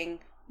thinking,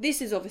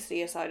 this is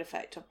obviously a side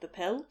effect of the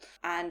pill,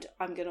 and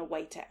I'm going to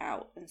wait it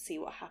out and see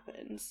what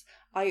happens.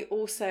 I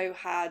also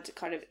had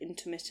kind of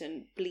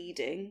intermittent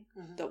bleeding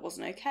that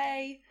wasn't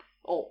okay,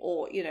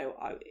 or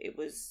it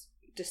was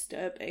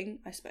disturbing,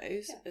 I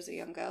suppose, as a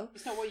young girl.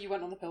 It's not what you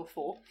went on the pill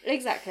for.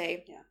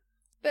 Exactly. Yeah.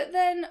 But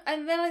then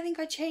I think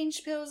I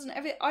changed pills and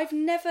everything. I've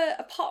never,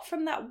 apart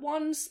from that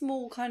one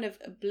small kind of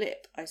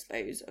blip, I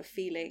suppose, of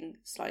feeling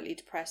slightly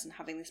depressed and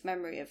having this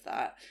memory of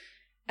that,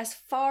 as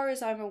far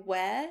as I'm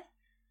aware,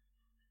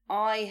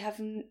 I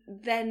have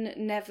then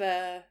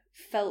never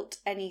felt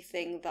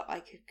anything that I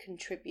could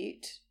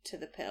contribute to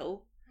the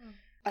pill.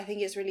 I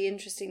think it's really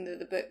interesting that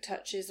the book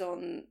touches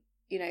on,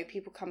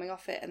 people coming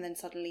off it and then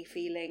suddenly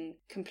feeling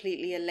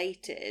completely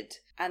elated.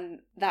 And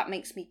that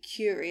makes me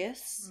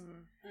curious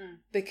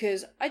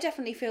because I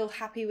definitely feel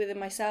happy within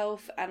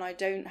myself, and I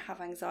don't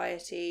have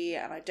anxiety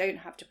and I don't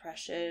have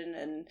depression.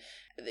 And,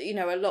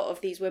 a lot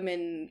of these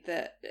women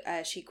that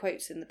she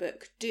quotes in the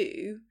book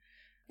do.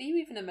 Are you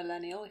even a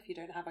millennial if you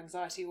don't have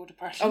anxiety or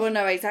depression? Oh, well,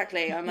 no,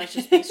 exactly. I must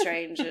just be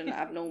strange and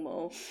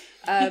abnormal.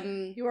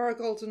 You are a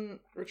golden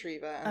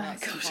retriever, and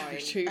that's golden fine.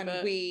 retriever.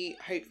 And we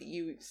hope that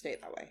you stay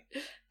that way.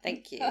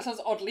 Thank you. That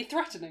sounds oddly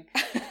threatening.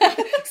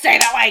 Stay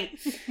that way!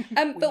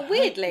 We But hope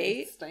weirdly,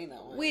 you stay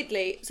that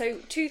way. so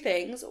 2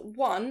 things.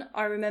 One,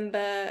 I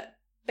remember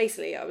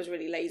basically I was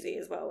really lazy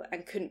as well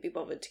and couldn't be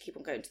bothered to keep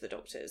on going to the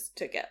doctors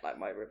to get like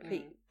my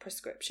repeat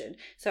prescription.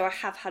 So I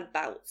have had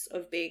bouts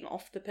of being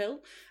off the pill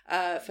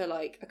for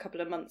like a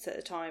couple of months at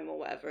a time or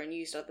whatever, and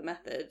used other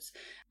methods.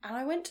 And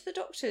I went to the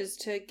doctors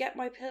to get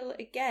my pill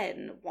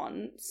again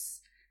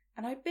once,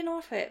 and I'd been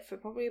off it for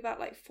probably about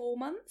like 4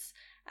 months.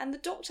 And the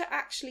doctor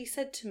actually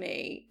said to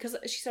me, because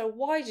she said,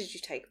 why did you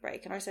take a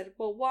break? And I said,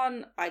 well,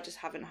 1, I just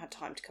haven't had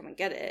time to come and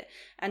get it.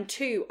 And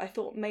 2, I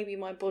thought maybe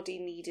my body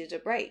needed a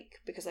break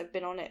because I've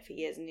been on it for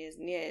years and years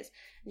and years.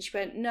 And she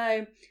went,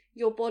 no,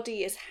 your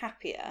body is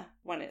happier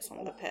when it's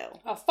on the pill.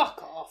 Oh,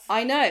 fuck off.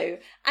 I know.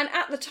 And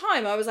at the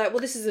time I was like,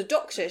 well, this is a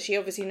doctor. She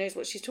obviously knows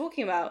what she's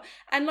talking about.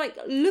 And like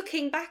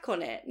looking back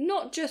on it,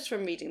 not just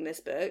from reading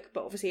this book,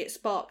 but obviously it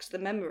sparked the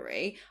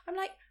memory. I'm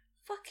like,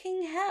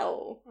 fucking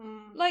hell.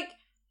 Like,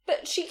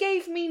 But she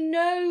gave me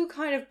no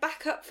kind of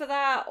backup for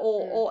that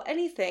or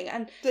anything.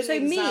 And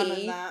Didn't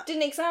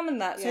didn't examine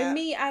that. Yeah. So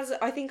me, as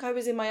I think I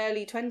was in my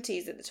early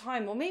 20s at the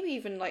time, or maybe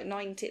even like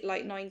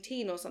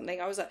 19 or something,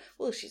 I was like,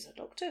 well, she's a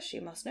doctor, she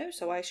must know,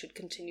 so I should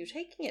continue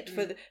taking it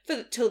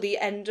till the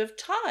end of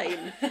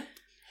time.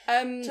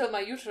 Till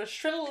my uterus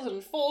shrills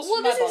and falls Well,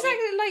 from my that's body.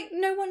 exactly, like,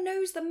 no one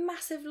knows the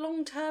massive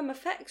long-term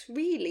effects,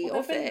 really, Well,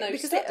 of there've it. been no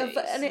Because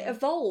studies. it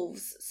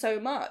evolves so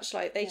much.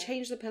 Like, they Yeah.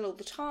 change the pill all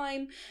the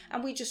time,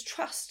 and we just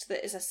trust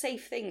that it's a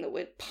safe thing that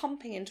we're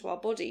pumping into our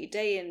body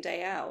day in,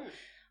 day out.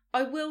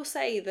 I will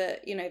say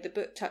that, you know, the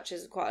book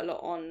touches quite a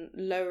lot on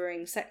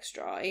lowering sex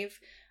drive.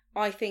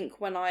 I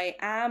think when I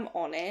am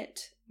on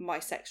it, my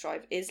sex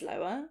drive is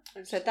lower.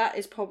 So that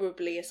is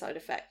probably a side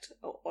effect,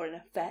 or an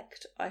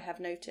effect I have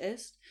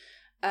noticed.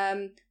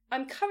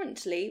 I'm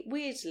currently,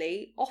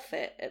 weirdly, off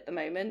it at the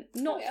moment,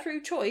 not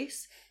through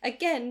choice.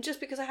 Again, just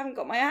because I haven't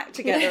got my act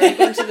together and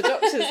gone to the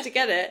doctors to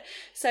get it.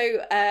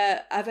 So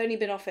I've only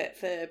been off it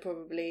for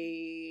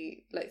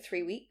probably like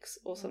 3 weeks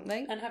or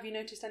something. And have you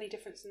noticed any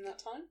difference in that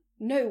time?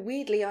 No,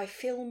 weirdly, I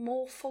feel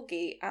more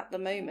foggy at the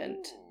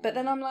moment. But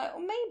then I'm like,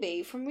 well,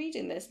 maybe from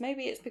reading this,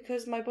 maybe it's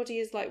because my body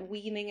is like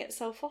weaning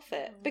itself off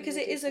it. Because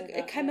it is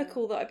a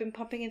chemical that I've been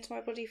pumping into my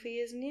body for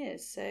years and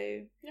years. So,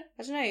 Yeah.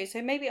 I don't know.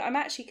 So maybe I'm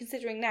actually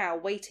considering now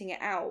waiting it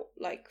out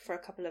like for a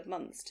couple of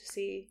months to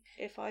see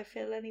if I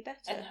feel any better.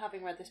 And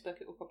having read this book,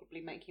 it will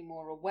probably make you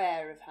more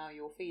aware of how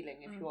you're feeling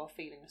if you are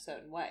feeling a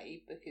certain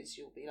way, because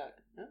you'll be like,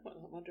 oh, I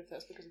wonder if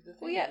that's because of the thing.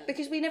 Well, yeah,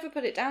 because we never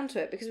put it down to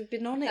it because we've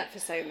been on it for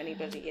so many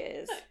bloody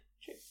years. No,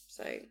 true.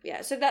 So,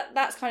 yeah, so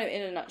that's kind of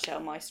in a nutshell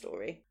my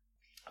story.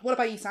 What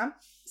about you, Sam?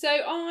 So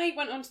I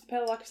went onto the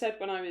pill, like I said,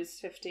 when I was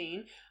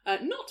 15.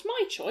 Not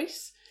my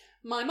choice,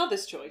 my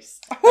mother's choice.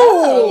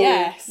 Oh,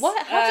 yes.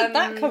 What? How did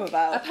that come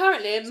about?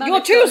 Apparently, Mummy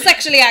You're too thought-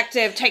 sexually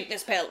active, take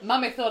this pill.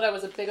 Mummy thought I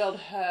was a big old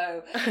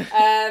hoe.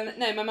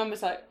 No, my mum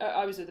was like,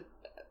 I was with a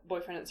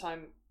boyfriend at the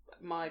time,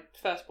 my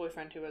first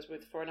boyfriend who I was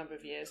with for a number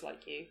of years,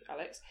 like you,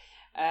 Alex.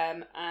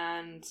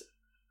 And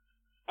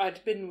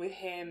I'd been with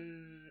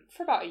him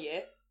for about a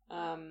year,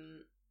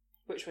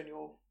 which when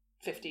you're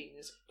 15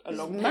 is a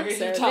long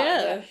period of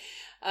time.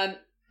 yeah.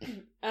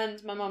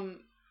 And my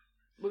mum,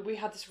 we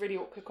had this really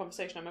awkward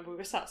conversation. I remember we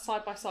were sat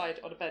side by side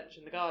on a bench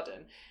in the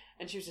garden,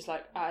 and she was just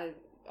like, I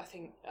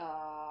think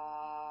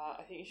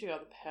you should go on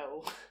the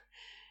pill.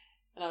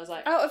 And I was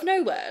like, Out of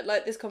nowhere,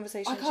 like this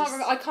conversation. I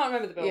can't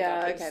remember the bill.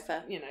 Yeah, back. It okay, was,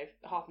 fair. You know,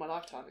 half my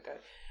lifetime ago.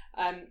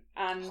 And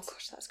Oh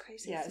gosh, that's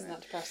crazy. yeah, isn't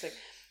that depressing?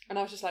 And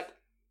I was just like,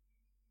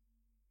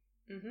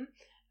 and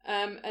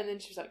then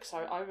she was like,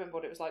 sorry, I remember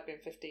what it was like being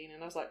 15,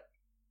 and I was like,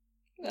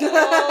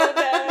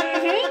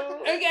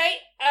 Oh no. okay,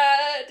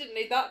 didn't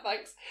need that,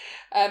 thanks.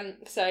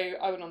 So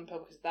I went on the pill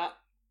because of that.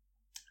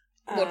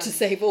 What to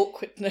save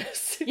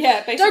awkwardness?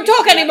 Yeah, basically. Don't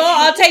talk anymore.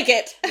 I'll take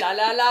it. La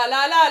la la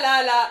la la la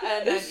la,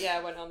 and then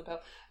I went on the pill.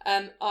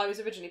 I was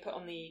originally put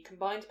on the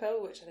combined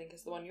pill, which I think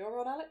is the one you're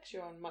on, Alex.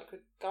 You're on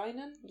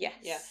microgynon. Yes.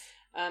 Yeah.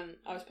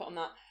 I was put on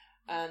that,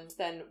 and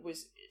then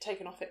was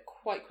taken off it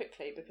quite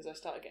quickly because I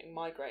started getting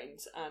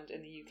migraines. And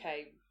in the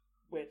UK,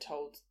 we're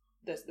told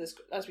there's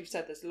as we've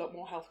said, there's a lot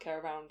more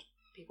healthcare around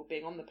people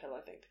being on the pill.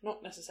 I think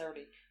not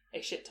necessarily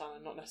a shit ton,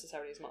 and not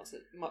necessarily as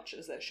much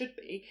as there should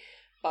be,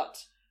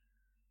 but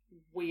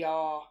we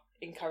are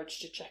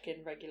encouraged to check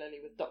in regularly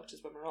with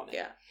doctors when we're on it.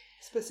 Yeah.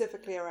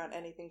 Specifically around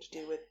anything to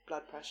do with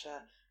blood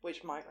pressure,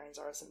 which migraines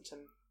are a symptom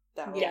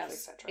thereof, Yes,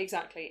 etc.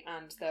 exactly.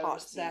 And there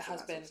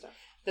has been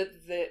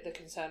the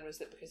concern was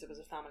that because there was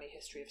a family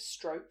history of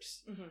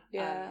strokes,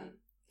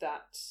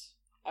 that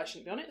I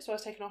shouldn't be on it, so I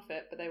was taken off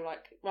it. But they were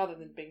like, rather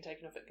than being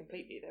taken off it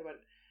completely, they went,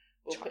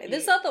 "We'll put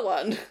This you-" other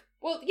one.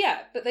 Well,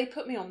 yeah, but they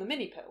put me on the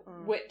mini pill,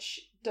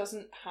 which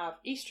doesn't have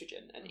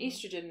estrogen, and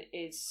estrogen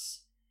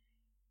is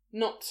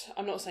not.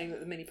 I'm not saying that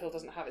the mini pill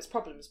doesn't have its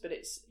problems, but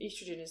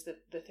estrogen is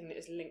the thing that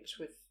is linked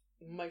with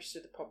most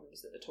of the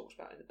problems that are talked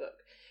about in the book.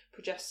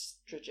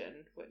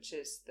 Progesterone, which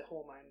is the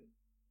hormone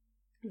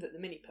that the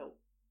mini pill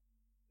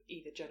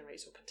either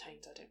generates or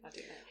contains. I don't know.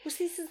 Well,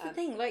 see, this is the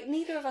thing. Like,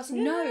 neither of us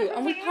know,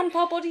 and we pump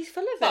our bodies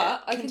full of it.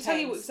 But I can tell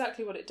you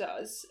exactly what it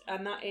does,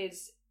 and that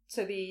is,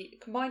 so the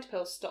combined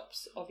pill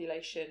stops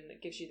ovulation.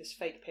 It gives you this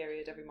fake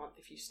period every month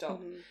if you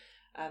stop,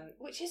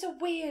 which is a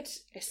weird,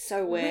 It's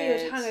so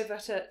weird. hangover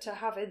to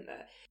have in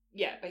there.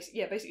 Yeah,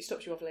 basically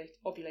stops you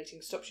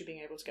ovulating, stops you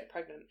being able to get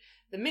pregnant.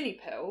 The mini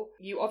pill,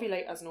 you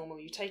ovulate as normal,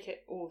 you take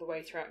it all the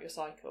way throughout your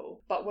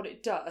cycle. But what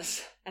it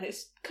does, and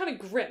it's kind of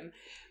grim,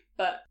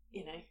 but,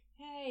 you know,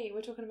 hey,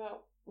 we're talking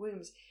about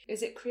wombs,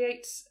 is it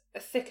creates a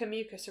thicker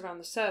mucus around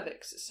the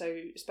cervix so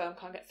sperm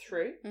can't get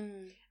through.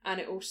 And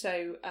it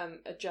also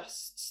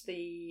adjusts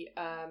the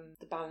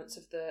balance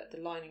of the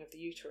lining of the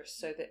uterus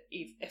so that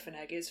if an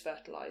egg is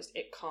fertilised,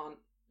 it can't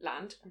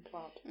land.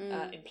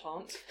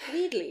 Implant.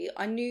 Weirdly,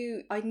 I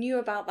knew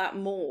about that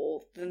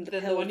more than the Than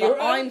the pill one that you're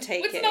on. I'm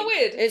taking. Isn't that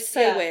weird? It's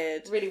so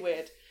weird. Really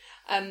weird.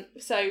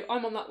 So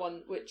I'm on that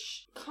one,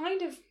 which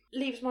kind of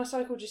leaves my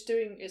cycle just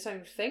doing its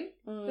own thing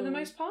for the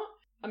most part.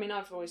 I mean,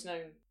 I've always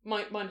known,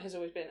 mine has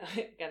always been,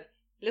 again,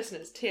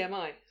 listeners,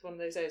 TMI is one of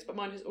those days, but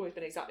mine has always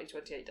been exactly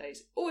 28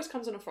 days. Always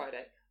comes on a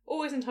Friday.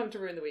 Always in time to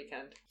ruin the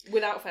weekend.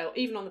 Without fail,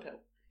 even on the pill.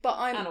 But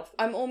And off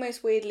the I'm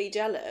almost weirdly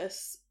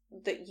jealous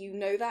that you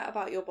know that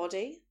about your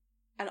body,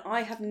 and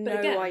I have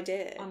no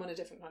idea. I'm on a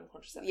different kind of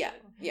contraception.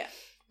 Yeah.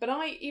 But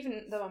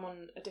even though I'm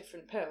on a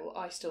different pill,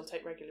 I still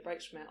take regular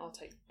breaks from it. I'll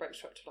take breaks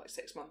for up to like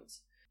 6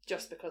 months,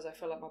 just because I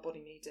feel like my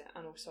body needs it,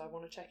 and also I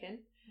want to check in,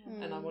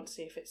 and I want to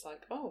see if it's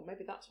like, oh,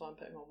 maybe that's why I'm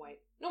putting on weight.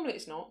 Normally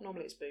it's not.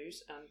 Normally it's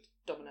booze and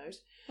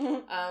Dominoes.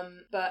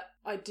 But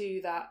I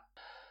do that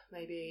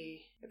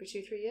maybe every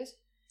 2-3 years.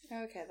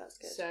 Okay, that's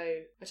good. So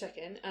I check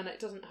in, and it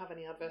doesn't have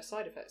any adverse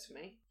side effects for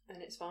me,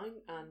 and it's fine.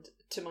 And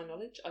to my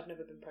knowledge, I've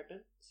never been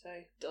pregnant, so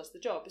it does the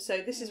job. So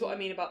this is what I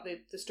mean about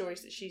the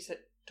stories that she's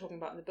talking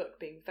about in the book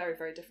being very,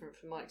 very different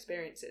from my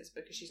experiences,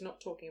 because she's not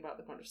talking about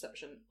the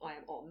contraception I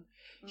am on.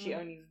 She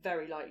only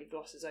very lightly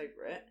glosses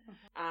over it,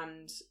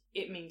 and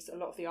it means that a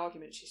lot of the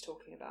arguments she's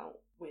talking about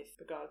with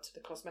regard to the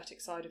cosmetic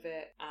side of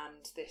it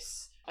and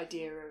this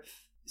idea of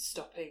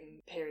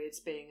stopping periods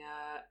being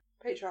a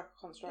Patriarchal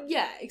construct.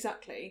 Yeah,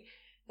 exactly.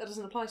 That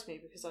doesn't apply to me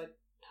because I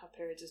have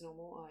periods as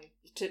normal.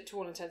 To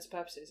all intents and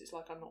purposes, it's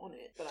like I'm not on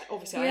it, but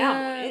obviously I am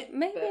on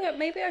it.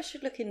 Maybe I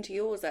should look into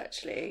yours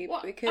actually.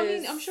 Well, because I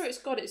mean, I'm sure it's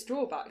got its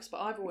drawbacks,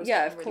 but I've always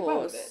yeah, done of really course.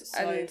 well with it. So.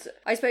 And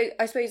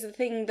I suppose the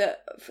thing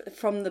that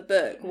from the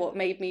book, what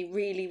made me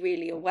really,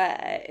 really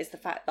aware is the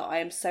fact that I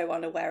am so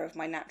unaware of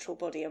my natural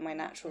body and my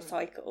natural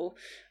cycle.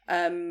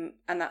 And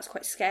that's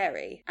quite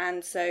scary.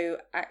 And so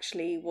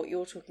actually what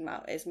you're talking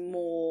about is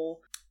more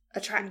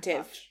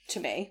attractive to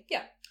me.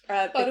 Yeah.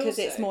 Because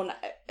also, it's more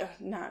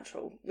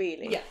natural,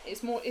 really. Yeah,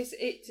 it's more.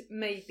 It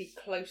may be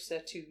closer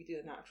to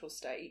the natural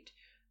state,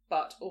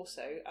 but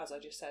also, as I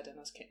just said, and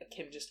as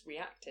Kim just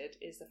reacted,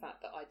 is the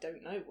fact that I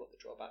don't know what the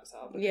drawbacks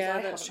are. Because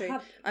I that's true.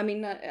 Had I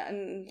mean,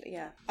 and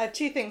yeah. I have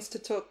two things to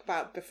talk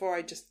about before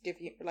I just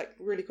give you, like,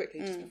 really quickly,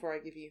 just before I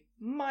give you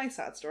my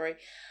sad story.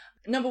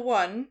 Number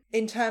one,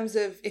 in terms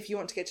of if you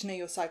want to get to know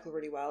your cycle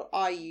really well,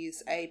 I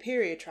use a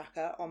period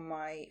tracker on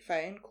my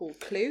phone called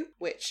Clue,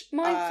 which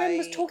my friend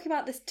was talking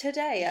about this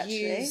today,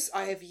 actually.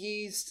 I have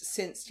used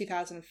since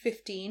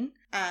 2015,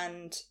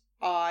 and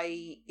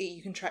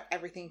you can track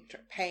everything,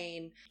 track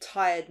pain,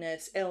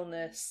 tiredness,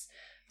 illness,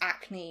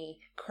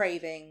 acne,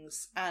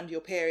 cravings, and your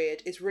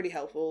period. It's really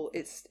helpful.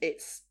 It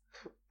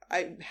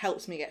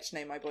helps me get to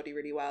know my body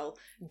really well.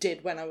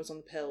 Did when I was on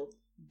the pill,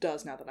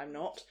 does now that I'm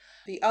not.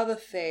 The other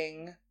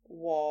thing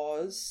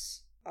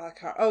was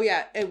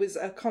it was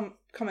a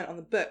comment on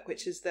the book,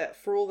 which is that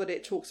for all that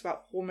it talks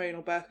about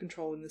hormonal birth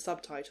control in the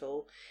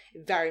subtitle,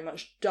 it very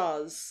much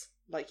does,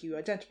 like you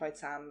identified,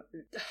 Sam,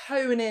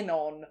 hone in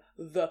on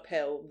the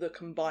pill, the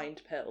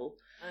combined pill,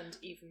 and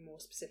even more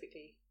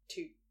specifically,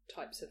 two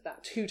types of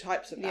that.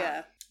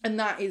 Yeah. And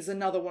that is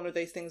another one of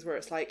those things where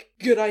it's like,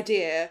 good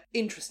idea,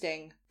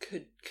 interesting,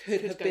 could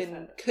have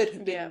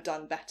been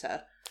done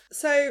better.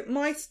 So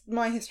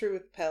my history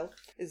with the pill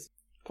is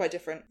quite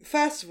different.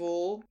 First of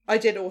all, I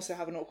did also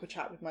have an awkward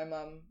chat with my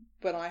mum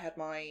when I had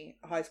my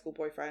high school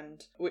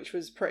boyfriend, which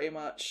was pretty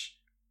much,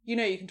 you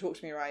can talk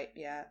to me, right?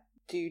 Yeah.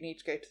 Do you need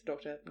to go to the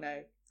doctor?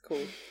 No.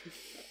 Cool.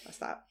 That's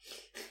that.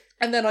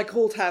 And then I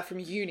called her from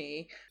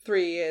uni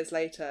 3 years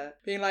later,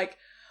 being like,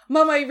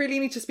 Mum, I really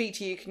need to speak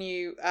to you. Can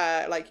you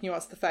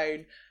answer the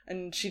phone?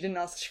 And she didn't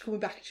answer. She called me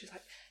back and she was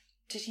like,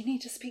 did you need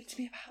to speak to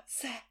me about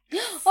sex?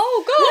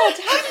 Oh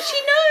God, how did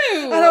she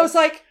know? And I was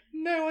like,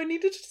 no, I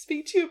needed to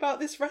speak to you about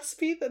this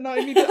recipe that I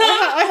needed.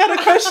 I had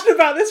a question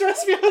about this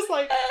recipe. I was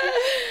like,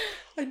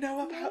 I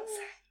know about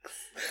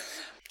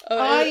sex.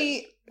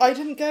 I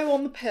didn't go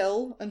on the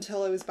pill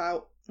until I was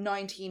about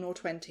 19 or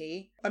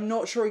 20. I'm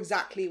not sure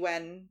exactly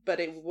when, but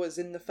it was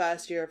in the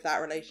first year of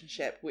that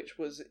relationship, which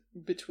was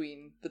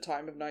between the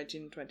time of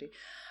 19 and 20.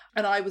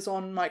 And I was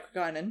on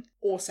microgynon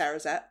or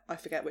Cerazette. I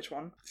forget which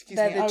one.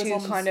 They're the two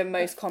kind of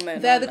most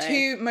common. They're the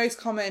two most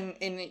common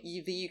in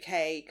the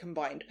UK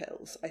combined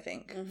pills, I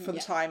think, for the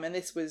time. And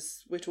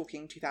we're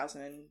talking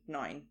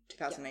 2009,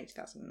 2008,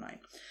 2009.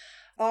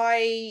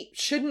 I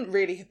shouldn't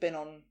really have been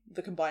on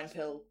the combined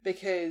pill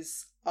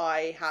because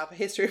I have a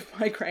history of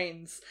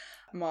migraines.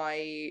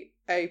 My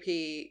OP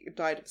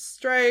died of a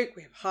stroke.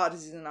 We have heart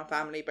disease in our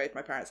family. Both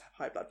my parents have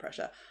high blood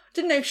pressure.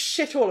 Didn't know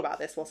shit all about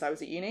this whilst I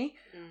was at uni.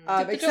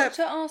 Did the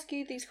doctor ask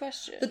you these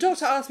questions? The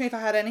doctor asked me if I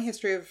had any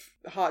history of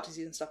heart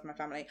disease and stuff in my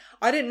family.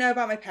 I didn't know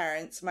about my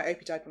parents. My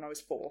OP died when I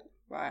was 4.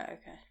 Right,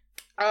 okay.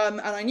 And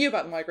I knew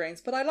about the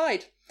migraines, but I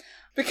lied.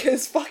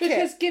 Because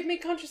give me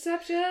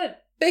contraception!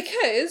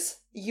 Because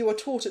you are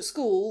taught at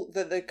school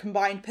that the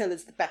combined pill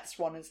is the best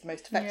one, is the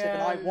most effective,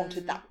 and I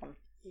wanted that one.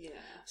 Yeah.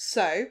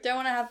 So don't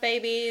want to have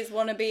babies,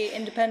 want to be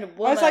independent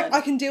woman. I was like,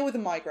 I can deal with a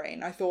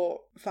migraine. I thought,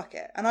 fuck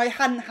it. And I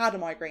hadn't had a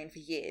migraine for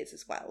years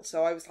as well.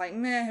 So I was like,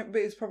 meh, but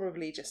it was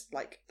probably just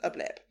like a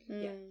blip.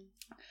 Yeah.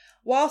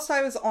 Whilst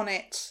I was on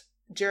it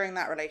during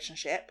that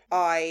relationship,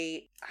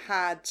 I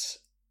had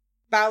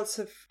bouts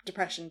of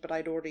depression, but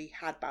I'd already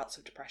had bouts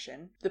of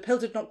depression. The pill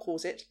did not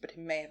cause it, but it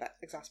may have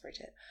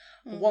exacerbated it.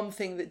 One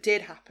thing that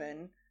did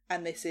happen,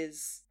 and this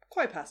is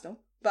quite personal,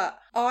 but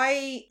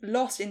I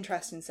lost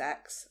interest in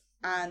sex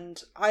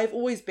And I've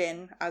always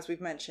been, as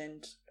we've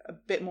mentioned, a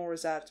bit more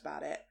reserved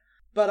about it.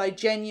 But I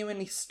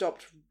genuinely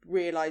stopped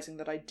realising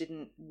that I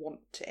didn't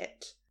want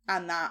it.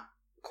 And that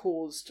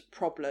caused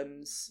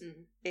problems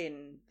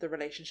in the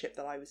relationship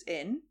that I was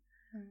in.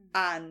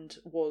 And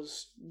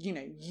was,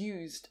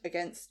 used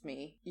against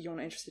me. You're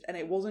not interested. And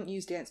it wasn't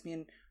used against me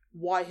in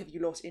why have you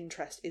lost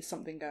interest? Is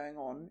something going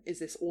on? Is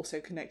this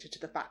also connected to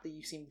the fact that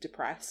you seem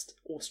depressed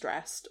or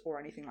stressed or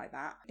anything like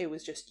that? It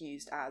was just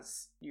used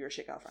as you're a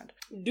shit girlfriend.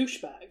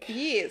 Douchebag.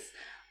 Yes.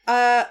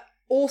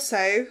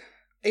 Also,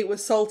 it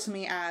was sold to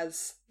me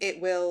as it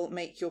will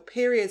make your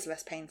periods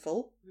less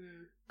painful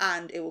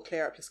and it will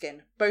clear up your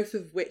skin. Both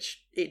of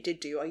which it did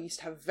do. I used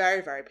to have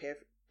very, very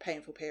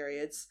painful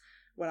periods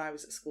when I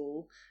was at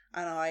school.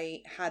 And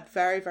I had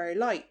very, very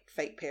light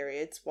fake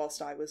periods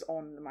whilst I was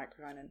on the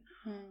microgynon.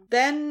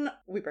 Then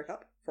we broke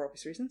up, for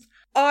obvious reasons.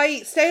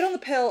 I stayed on the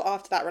pill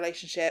after that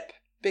relationship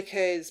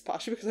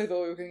partially because I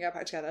thought we were going to get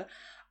back together.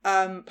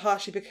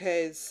 Partially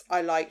because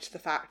I liked the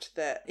fact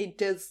that it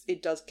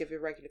does give you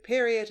a regular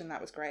period, and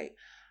that was great.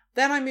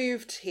 Then I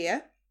moved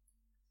here.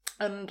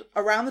 And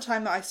around the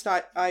time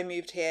that I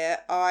moved here,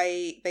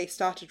 they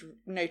started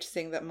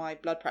noticing that my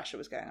blood pressure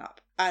was going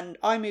up. And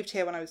I moved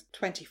here when I was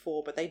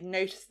 24, but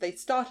they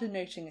started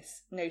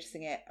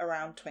noticing it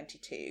around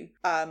 22.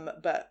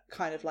 But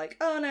kind of like,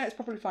 oh no, it's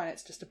probably fine.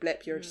 It's just a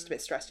blip. You're just a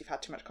bit stressed. You've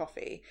had too much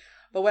coffee.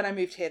 But when I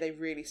moved here, they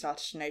really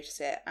started to notice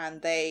it,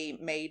 and they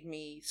made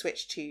me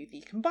switch to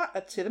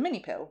the mini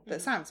pill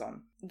that Sam's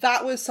on.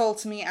 That was sold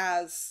to me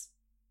as,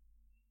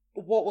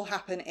 what will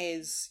happen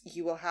is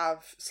you will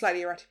have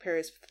slightly erratic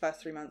periods for the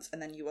first 3 months,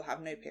 and then you will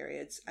have no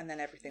periods, and then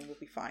everything will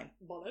be fine.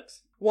 Bollocks.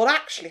 What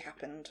actually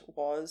happened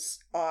was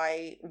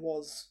I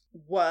was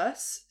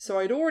worse. So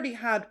I'd already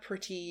had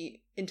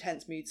pretty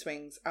intense mood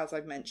swings, as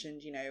I've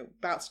mentioned,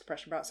 bouts of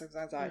depression, bouts of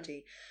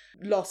anxiety,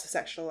 loss of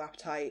sexual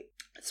appetite.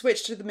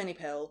 Switched to the mini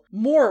pill,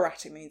 more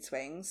erratic mood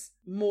swings,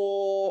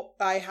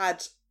 I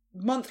had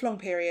month-long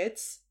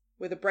periods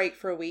with a break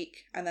for a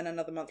week and then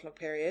another month-long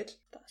period.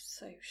 That's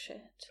so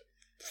shit.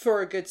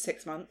 For a good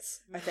 6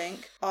 months, I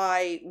think.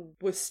 I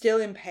was still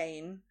in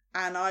pain,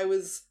 and I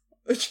was,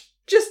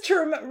 just to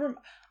remember,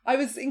 I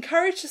was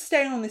encouraged to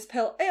stay on this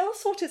pill. It'll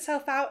sort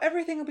itself out.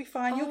 Everything will be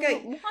fine. You'll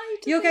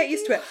get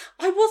used to it.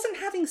 I wasn't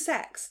having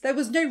sex. There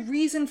was no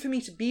reason for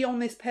me to be on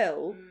this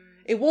pill.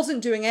 It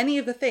wasn't doing any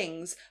of the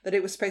things that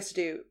it was supposed to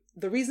do.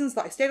 The reasons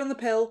that I stayed on the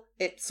pill,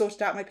 it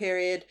sorted out my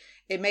period,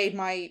 it made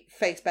my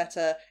face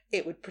better,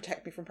 it would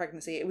protect me from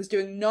pregnancy. It was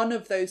doing none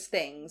of those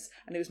things,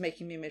 and it was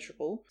making me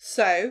miserable.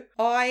 So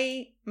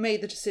I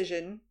made the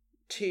decision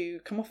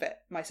to come off it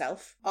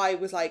myself. I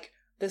was like,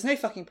 there's no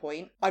fucking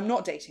point. I'm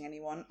not dating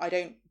anyone. I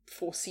don't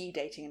foresee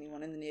dating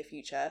anyone in the near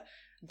future.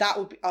 That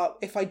would be,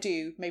 if I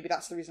do, maybe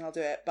that's the reason I'll do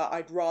it, but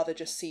I'd rather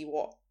just see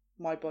what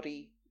my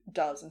body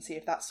does and see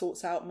if that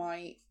sorts out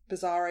my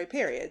bizarro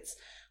periods.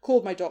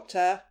 Called my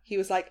doctor. He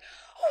was like,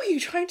 oh, are you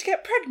trying to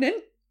get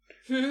pregnant?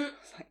 I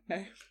was like,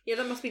 no. Yeah,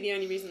 that must be the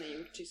only reason that you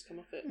would choose to come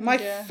off it. My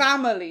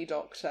family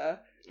doctor,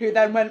 who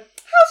then went,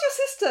 how's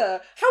your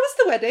sister? How was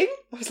the wedding?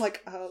 I was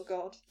like, oh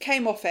God.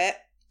 Came off it,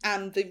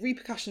 and the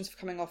repercussions for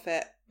coming off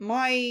it,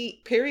 my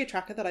period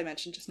tracker that I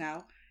mentioned just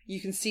now,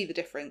 you can see the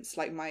difference.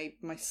 Like, my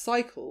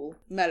cycle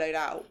mellowed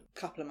out a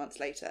couple of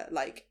months later.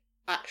 Like,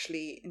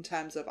 actually, in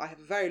terms of, I have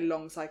a very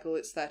long cycle,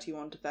 it's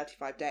 31 to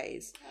 35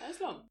 days. That's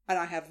long. And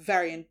I have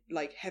very,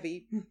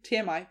 heavy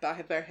TMI, but I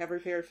have very heavy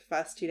period for the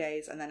first 2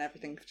 days, and then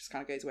everything just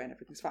kind of goes away and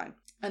everything's fine.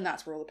 And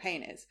that's where all the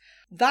pain is.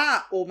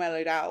 That all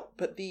mellowed out,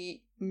 but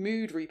the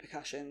mood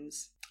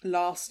repercussions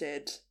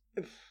lasted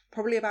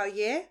probably about a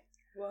year.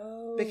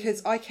 Whoa.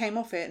 Because I came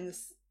off it in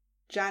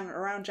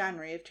around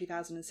January of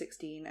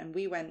 2016, and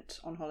we went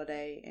on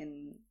holiday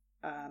in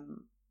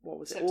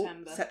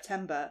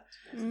September.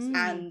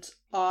 And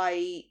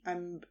I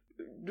am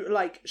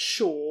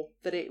sure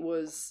that it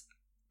was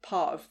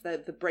part of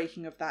the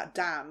breaking of that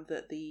dam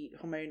that the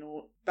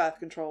hormonal birth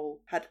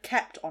control had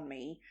kept on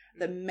me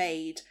that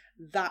made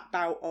that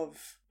bout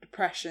of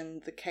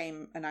depression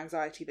and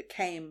anxiety that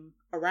came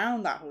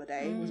around that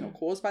holiday, was not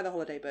caused by the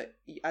holiday, but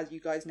as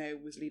you guys know,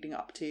 was leading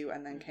up to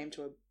and then came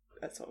to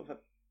a sort of a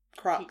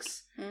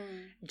crux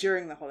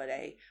during the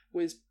holiday,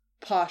 was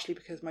partially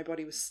because my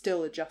body was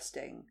still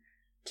adjusting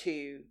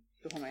to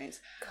the hormones.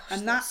 Gosh,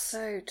 and that's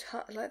so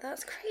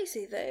that's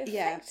crazy that it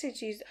Yeah.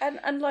 affected you,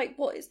 and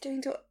what it's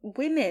doing to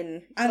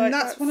women. And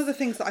that's one of the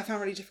things that I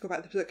found really difficult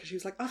about the book, because she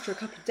was like, after a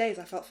couple of days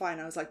I felt fine.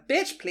 I was like,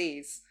 bitch,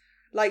 please.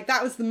 Like,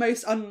 that was the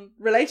most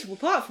unrelatable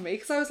part for me,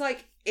 because I was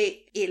like,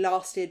 it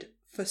lasted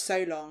for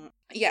so long.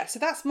 Yeah, so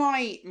that's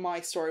my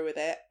story with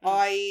it.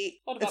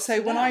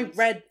 When I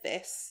read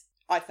this,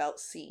 I felt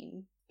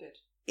seen. Good.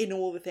 In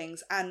all the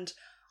things, and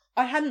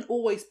I hadn't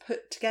always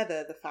put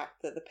together the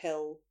fact that the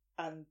pill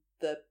and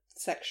the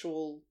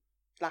sexual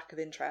lack of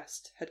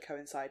interest had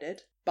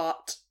coincided,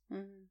 but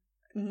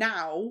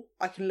now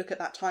I can look at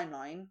that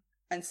timeline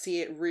and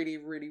see it really,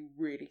 really,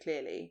 really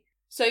clearly.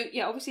 So,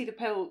 yeah, obviously the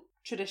pill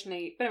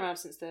traditionally been around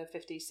since the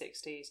 50s,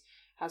 60s,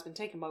 has been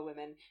taken by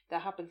women. There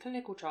have been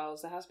clinical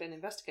trials. There has been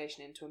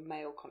investigation into a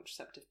male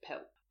contraceptive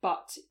pill.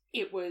 But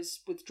it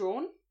was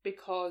withdrawn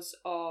because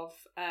of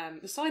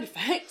the side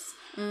effects,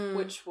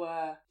 which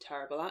were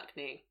terrible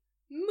acne,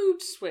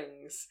 mood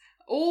swings,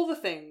 all the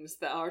things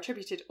that are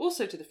attributed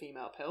also to the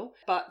female pill,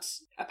 but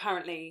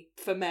apparently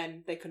for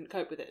men they couldn't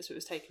cope with it, so it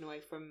was taken away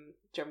from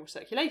general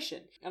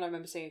circulation. And I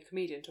remember seeing a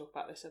comedian talk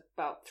about this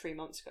about 3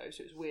 months ago,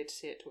 so it was weird to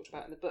see it talked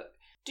about in the book.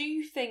 Do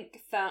you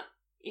think that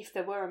if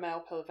there were a male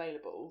pill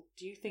available,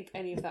 do you think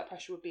any of that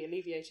pressure would be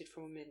alleviated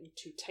from women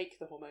to take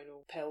the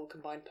hormonal pill,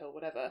 combined pill,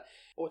 whatever,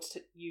 or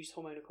to use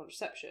hormonal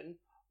contraception?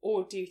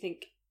 Or do you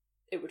think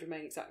it would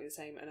remain exactly the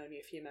same and only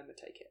a few men would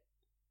take it?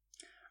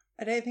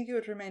 I don't think it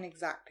would remain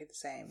exactly the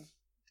same,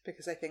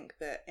 because I think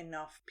that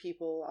enough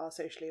people are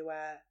socially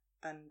aware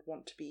and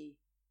want to be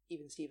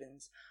even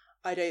Stevens.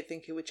 I don't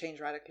think it would change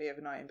radically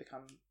overnight and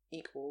become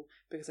equal,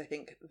 because I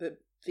think that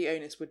the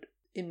onus would,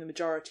 in the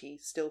majority,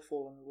 still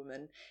fall on the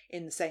woman,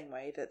 in the same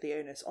way that the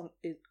onus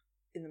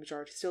in the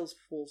majority still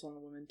falls on the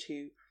woman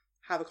to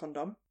have a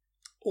condom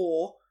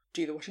or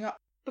do the washing up.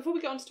 Before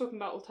we get on to talking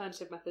about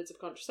alternative methods of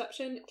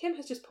contraception, Kim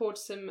has just poured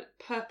some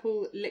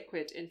purple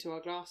liquid into our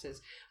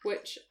glasses,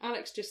 which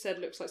Alex just said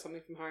looks like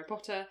something from Harry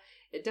Potter.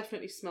 It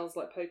definitely smells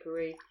like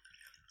potpourri.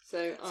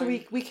 So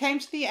we came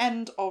to the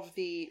end of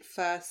the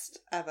first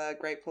ever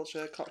grape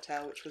culture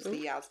cocktail, which was the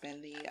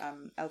yasmin, the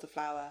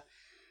elderflower,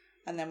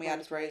 and then we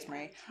added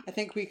rosemary. I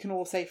think we can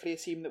all safely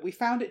assume that we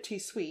found it too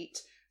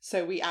sweet,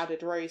 so we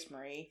added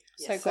rosemary.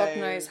 So God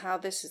knows how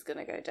this is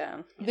going to go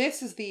down.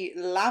 This is the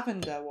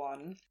lavender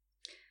one.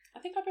 I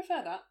think I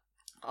prefer that.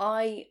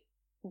 I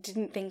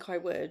didn't think I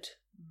would,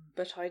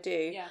 but I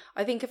do. Yeah.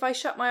 I think if I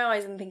shut my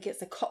eyes and think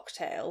it's a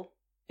cocktail,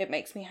 it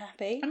makes me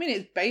happy. I mean,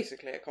 it's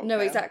basically a cocktail. No,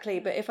 exactly.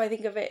 But if I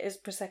think of it as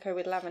Prosecco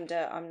with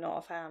lavender, I'm not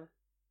a fan.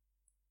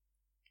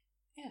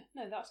 Yeah,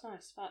 no, that's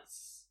nice.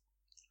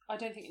 I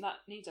don't think that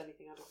needs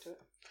anything added to it.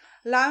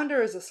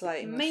 Lavender is a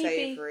slightly more Maybe.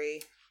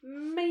 savoury.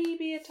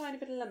 Maybe a tiny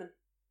bit of lemon.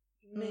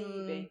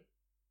 Maybe.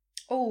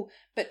 Oh,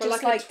 but But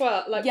just like like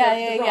the like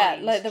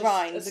rinds, the just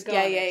rinds. as a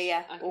Yeah.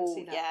 garnish. I can Oh,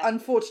 see that. yeah.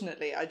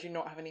 Unfortunately, I do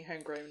not have any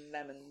homegrown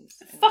lemons.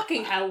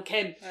 Fucking hell,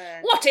 Kim!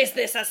 What is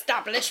this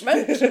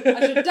establishment? I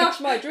should dash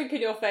my drink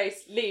in your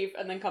face, leave,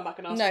 and then come back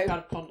and ask No. you about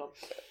a condom.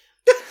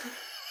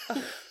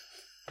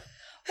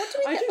 What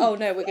do we get? Oh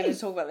no, we're going to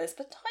talk about this.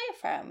 But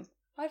diaphragm.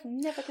 I've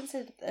never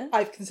considered this.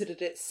 I've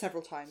considered it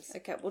several times.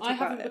 Okay, we'll talk I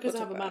about haven't it. because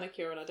We'll I have a talk about it.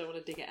 manicure and I don't want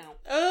to dig it out.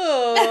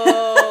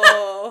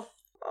 Oh.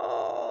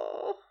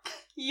 Oh.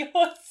 You're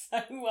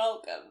so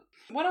welcome.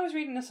 When I was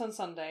reading this on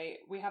Sunday,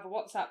 we have a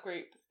WhatsApp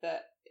group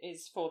that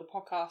is for the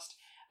podcast,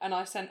 and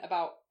I sent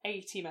about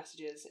 80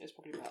 messages. It was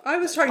probably about... I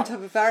was trying to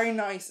have a very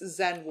nice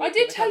zen walk. I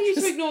did tell you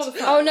to ignore the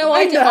phone. Oh no, I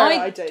I did. know,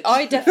 I did.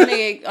 I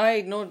definitely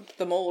ignored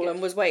them all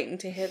and was waiting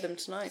to hear them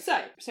tonight. So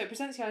it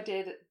presents the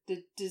idea that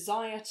the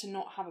desire to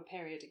not have a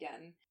period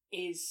again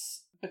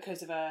is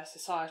because of a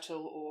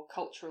societal or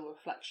cultural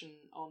reflection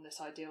on this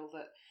ideal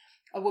that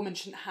a woman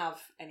shouldn't have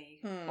any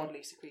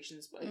bodily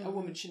secretions, but a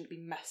woman shouldn't be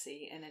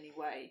messy in any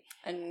way.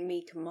 And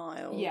meek and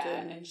mild. Yeah,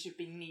 and and should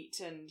be neat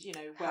and,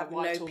 wear have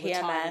white no all the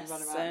time and PMS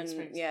run around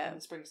and- in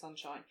the spring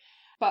sunshine.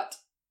 But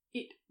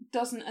it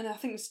doesn't, and I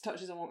think this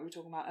touches on what we were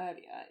talking about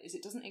earlier, is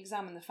it doesn't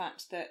examine the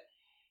fact that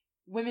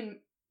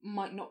women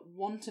might not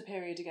want a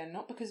period again,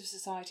 not because of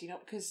society,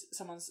 not because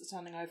someone's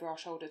standing over our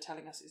shoulder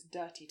telling us it's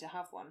dirty to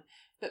have one,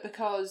 but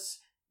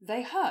because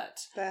they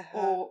hurt, They're hurt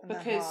or and they're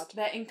because hard.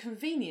 they're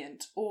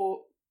inconvenient,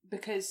 or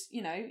because,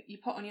 you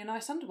put on your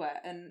nice underwear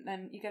and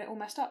then you get it all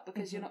messed up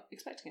because you're not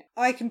expecting it.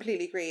 I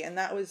completely agree, and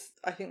that was,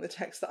 I think, the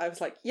text that I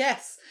was like,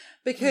 yes,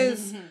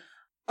 because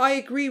I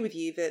agree with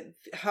you that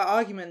her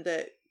argument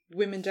that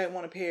women don't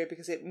want a period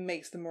because it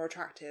makes them more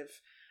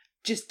attractive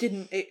just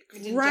didn't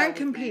gel rang with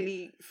me.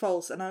 completely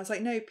false, and I was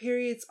like, no,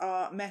 periods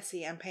are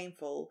messy and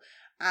painful,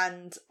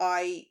 and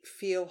I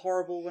feel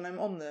horrible when I'm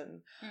on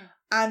them.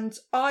 And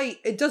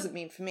it doesn't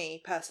mean for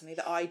me personally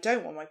that I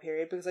don't want my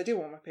period, because I do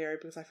want my period,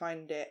 because I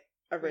find it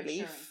a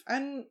relief,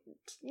 and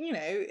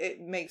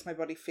it makes my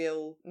body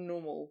feel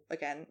normal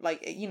again.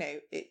 Like,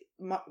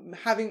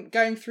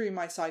 going through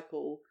my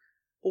cycle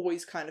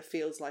always kind of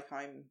feels like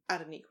I'm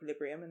at an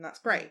equilibrium, and that's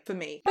great for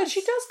me. But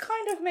she does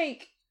kind of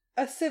make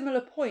a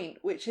similar point,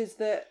 which is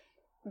that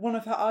one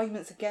of her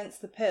arguments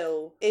against the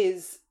pill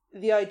is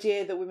the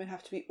idea that women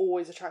have to be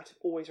always attractive,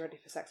 always ready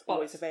for sex,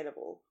 always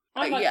available.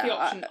 I like yeah, the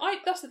option.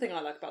 That's the thing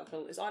I like about the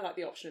pill, is I like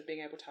the option of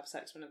being able to have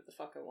sex whenever the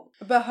fuck I want.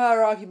 But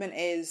her argument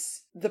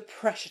is the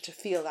pressure to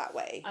feel that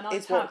way And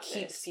is what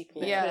keeps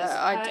people in. Yeah, Because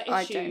I her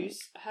don't.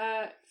 issues,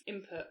 her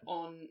input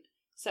on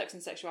sex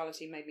and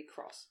sexuality made me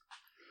cross.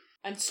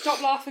 And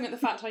stop laughing at the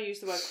fact I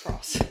used the word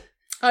cross.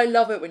 I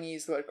love it when you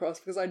use the word cross,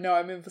 because I know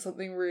I'm in for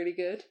something really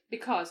good.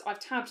 Because I've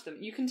tabbed them.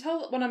 You can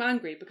tell when I'm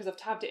angry because I've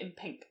tabbed it in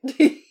pink.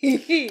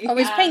 Oh,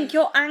 it's pink.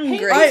 You're angry.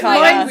 Pink is my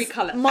Tyler. angry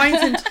colour.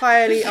 Mine's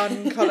entirely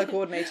uncolour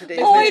coordinated.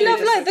 It's Oh, I literally love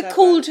just like the whatever.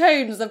 cool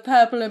tones of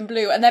purple and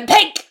blue, and then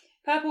pink.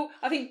 Purple,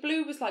 I think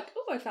blue was like,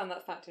 oh, I found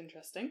that fact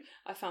interesting.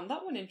 I found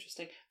that one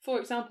interesting. For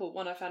example,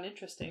 one I found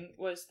interesting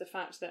was the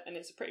fact that, and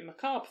it's a pretty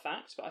macabre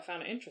fact, but I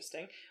found it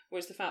interesting,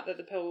 was the fact that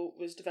the pill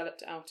was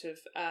developed out of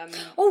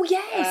Oh,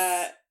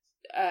 yes!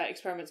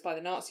 experiments by the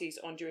Nazis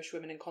on Jewish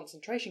women in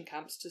concentration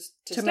camps to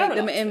make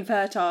them sterilise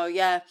infertile,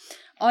 yeah.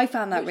 I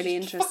found that Which really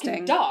is interesting.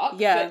 fucking dark,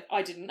 yeah. but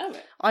I didn't know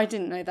it. I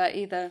didn't know that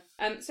either.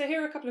 So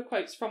here are a couple of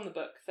quotes from the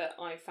book that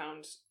I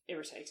found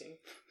irritating.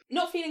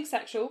 Not feeling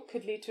sexual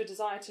could lead to a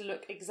desire to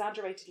look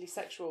exaggeratedly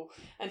sexual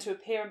and to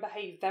appear and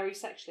behave very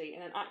sexually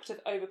in an act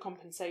of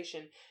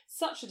overcompensation.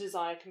 Such a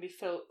desire can be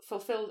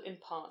fulfilled in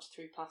part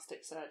through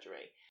plastic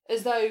surgery.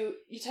 As though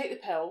you take the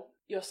pill,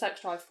 your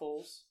sex drive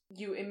falls,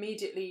 you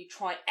immediately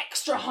try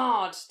extra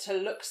hard to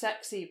look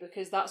sexy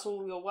because that's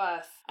all you're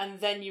worth, and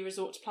then you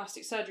resort to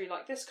plastic surgery.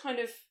 Like this kind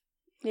of...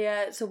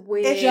 Yeah, it's a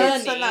weird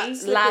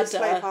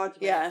ladder.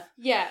 Yeah.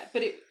 Yeah,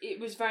 but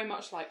it was very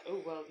much like,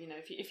 oh, well, you know,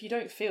 if you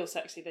don't feel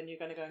sexy, then you're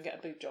going to go and get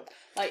a boob job.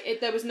 Like,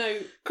 there was no...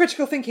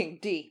 Critical thinking,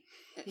 D.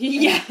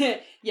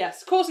 Yeah,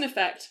 yes, cause and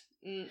effect.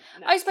 No.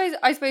 I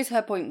suppose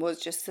her point was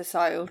just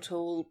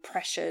societal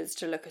pressures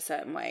to look a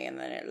certain way, and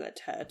then it led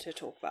her to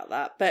talk about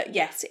that. But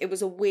yes, it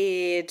was a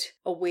weird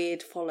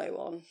follow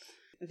on.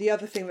 The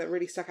other thing that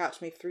really stuck out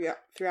to me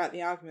throughout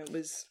the argument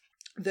was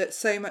that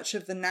so much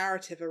of the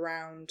narrative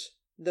around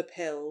the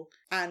pill,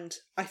 and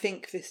I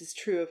think this is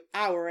true of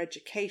our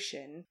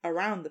education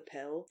around the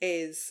pill,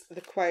 is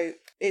the quote,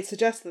 it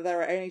suggests that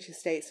there are only 2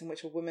 states in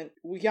which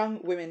young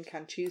women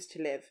can choose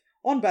to live: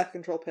 on birth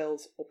control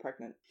pills or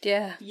pregnant.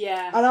 Yeah.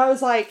 Yeah. And I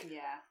was like,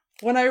 Yeah.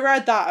 when I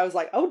read that, I was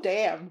like, oh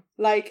damn.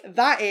 Like,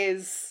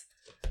 that's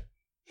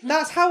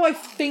how I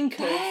think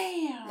of...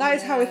 Damn. That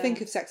is how I think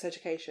of sex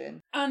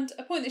education. And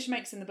a point that she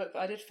makes in the book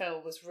that I did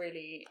feel was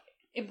really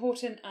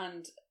important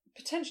and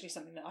potentially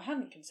something that I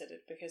hadn't considered,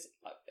 because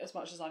as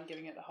much as I'm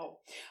giving it the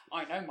whole,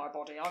 I know my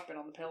body, I've been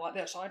on the pill like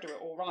this, I do it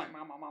all right,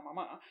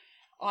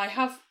 I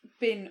have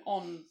been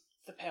on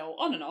the pill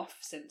on and off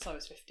since I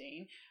was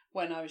 15.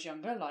 When I was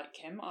younger, like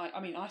Kim, I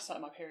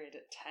started my period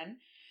at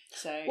 10.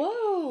 So,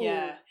 whoa.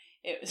 Yeah,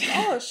 it was...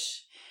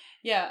 Gosh.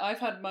 Yeah, I've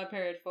had my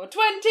period for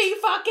 20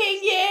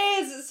 fucking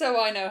years, so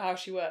I know how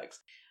she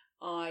works.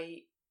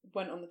 I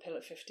went on the pill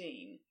at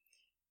 15.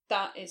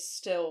 That is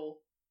still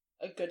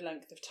a good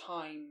length of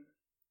time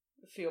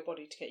for your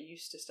body to get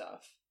used to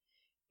stuff,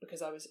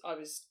 because I was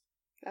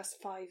That's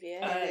 5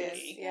 years.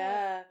 Early.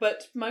 Yeah.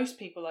 But most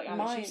people, like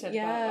Alex, you said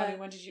about,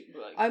 when did you...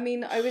 Like, I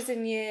mean, I was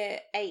in year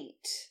 8,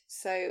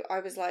 so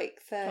I was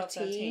like 13.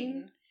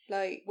 13.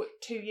 Like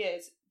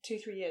 2-3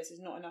 years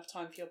is not enough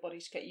time for your body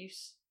to get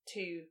used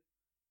to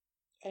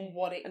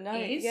what it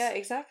is. Yeah,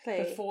 exactly.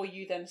 Before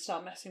you then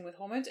start messing with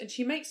hormones. And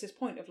she makes this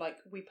point of, like,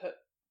 we put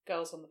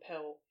girls on the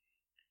pill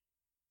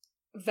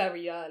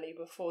very early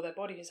before their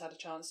body has had a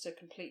chance to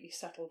completely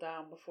settle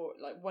down, before,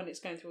 like, when it's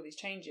going through all these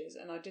changes.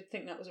 And I did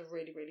think that was a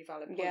really, really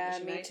valid point that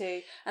she made. Me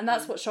too. And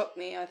that's what shocked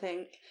me, I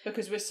think.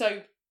 Because we're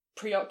so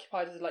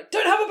preoccupied as, like,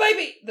 don't have a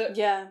baby! That,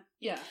 yeah.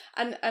 Yeah.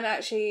 And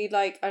actually,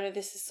 like, I know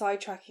this is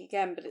sidetracking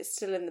again, but it's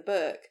still in the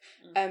book.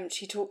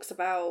 She talks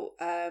about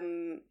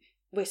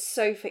we're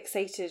so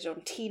fixated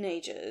on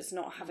teenagers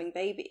not having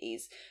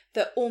babies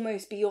that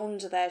almost beyond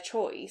their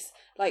choice,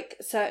 like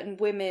certain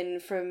women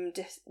from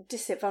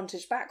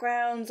disadvantaged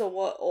backgrounds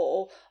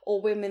or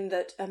women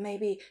that are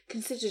maybe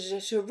considered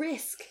at a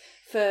risk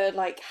for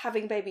like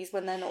having babies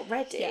when they're not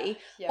ready,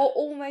 are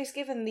almost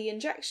given the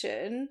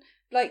injection.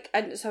 Like,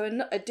 and so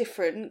a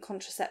different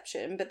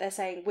contraception, but they're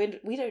saying,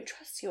 we don't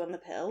trust you on the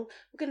pill.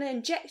 We're going to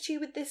inject you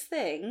with this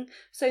thing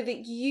so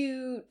that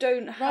you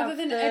don't have rather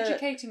than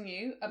educating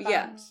you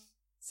about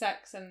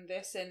sex and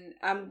this and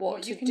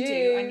what you to can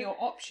do and your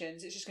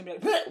options, it's just going to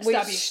be like,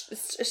 stab you.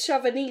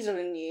 Shove a needle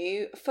in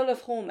you full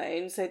of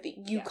hormones so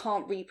that you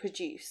can't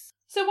reproduce.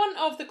 So one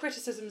of the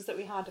criticisms that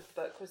we had of the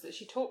book was that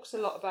she talks a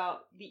lot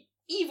about the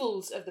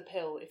evils of the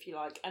pill, if you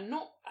like, and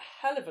not a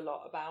hell of a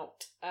lot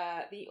about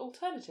the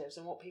alternatives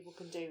and what people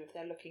can do if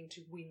they're looking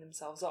to wean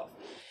themselves off.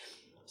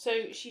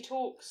 So she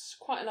talks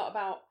quite a lot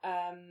about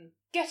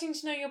getting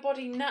to know your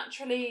body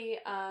naturally,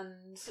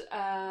 and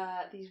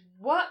these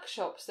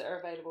workshops that are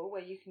available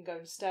where you can go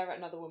and stare at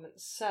another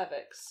woman's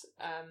cervix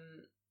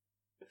and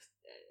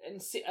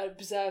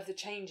observe the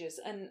changes.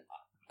 And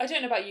I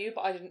don't know about you,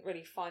 but I didn't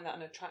really find that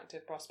an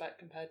attractive prospect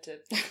compared to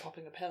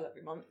popping a pill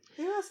every month.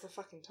 Who has the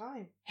fucking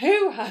time?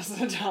 Who has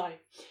the time?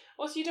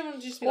 Also, you don't want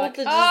to just be or like,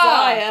 the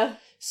desire.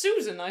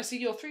 Susan, I see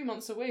you're 3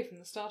 months away from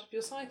the start of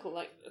your cycle.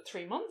 Like,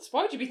 3 months?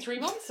 Why would you be 3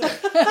 months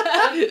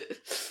away?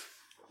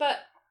 But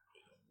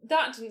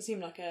that didn't seem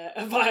like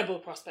a viable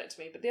prospect to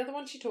me. But the other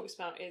one she talks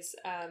about is,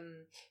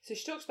 so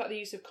she talks about the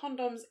use of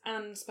condoms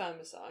and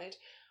spermicide.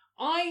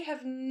 I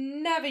have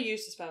never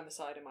used a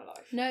spermicide in my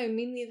life. No,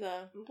 me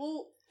neither.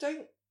 Well,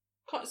 don't...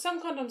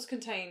 Some condoms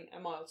contain a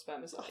mild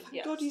spermicide. Oh,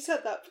 thank God you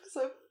said that,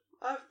 because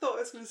I thought I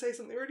was going to say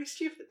something really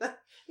stupid there.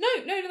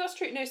 No, that's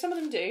true. No, some of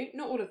them do.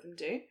 Not all of them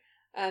do.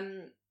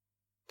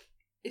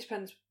 It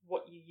depends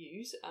what you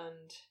use,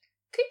 and...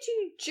 Could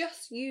you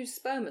just use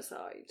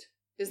spermicide?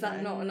 Is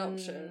that not an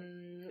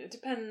option? It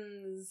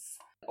depends.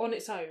 On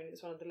its own,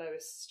 it's one of the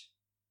lowest.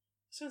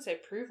 I was going to say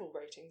approval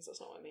ratings. That's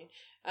not what I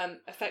mean.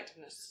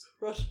 Effectiveness.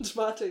 Rotten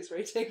Tomatoes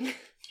rating.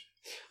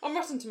 On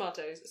Rotten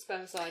Tomatoes,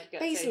 spermicide gets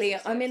Basically,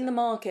 86%. I'm in the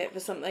market for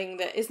something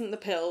that isn't the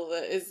pill,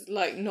 that is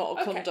like not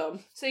a Okay. condom.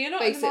 So you're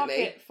not in the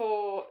market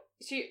for.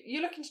 So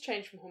you're looking to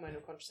change from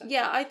hormonal contraception.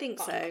 Yeah, I think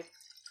Fine.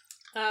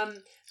 so.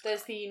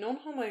 There's the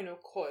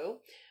non-hormonal coil.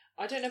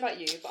 I don't know about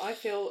you, but I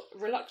feel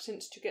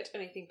reluctant to get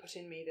anything put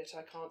in me that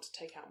I can't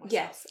take out myself.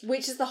 Yes,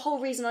 which is the whole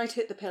reason I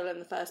took the pill in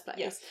the first place.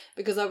 Yes.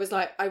 Because I was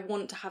like, I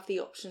want to have the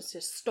options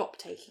to stop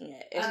taking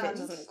it if it And-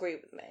 doesn't agree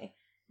with me.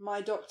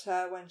 My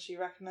doctor, when she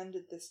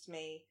recommended this to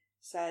me,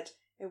 said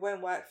it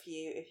won't work for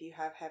you if you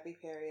have heavy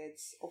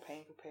periods or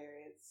painful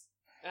periods.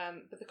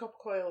 But the copper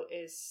coil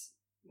is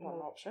One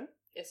option.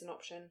 It's an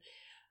option.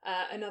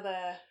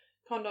 Another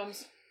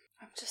condoms.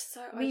 I'm just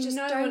so. I mean, just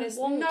no don't one is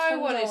want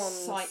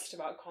condoms. psyched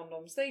about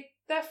condoms.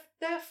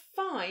 They're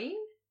fine.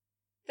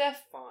 They're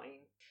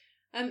fine.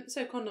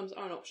 So condoms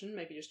are an option.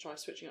 Maybe just try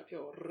switching up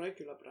your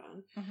regular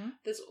brand. Mm-hmm.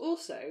 There's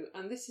also,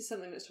 and this is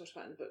something that's talked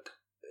about in the book,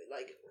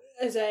 like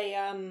as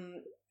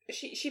a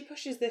she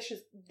pushes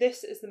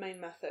this as the main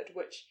method,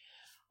 which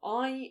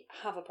I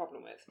have a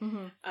problem with.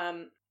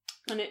 Mm-hmm.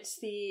 And it's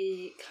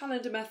the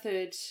calendar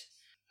method,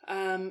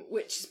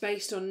 which is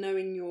based on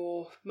knowing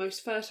your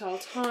most fertile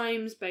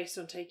times, based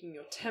on taking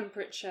your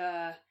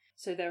temperature.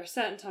 So there are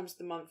certain times of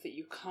the month that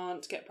you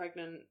can't get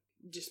pregnant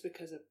just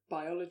because of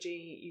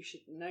biology. You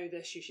should know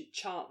this, you should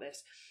chart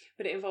this.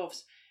 But it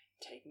involves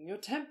taking your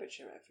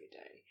temperature every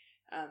day,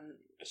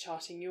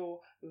 charting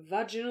your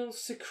vaginal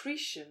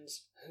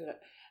secretions.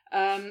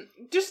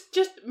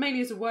 Just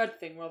mainly as a word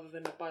thing rather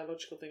than a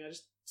biological thing.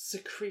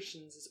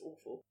 Secretions is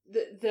awful.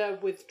 The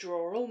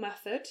withdrawal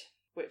method,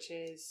 which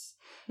is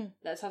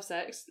let's have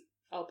sex,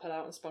 I'll pull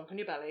out and spunk on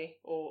your belly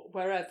or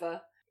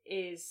wherever,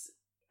 is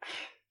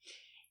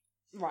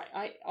right.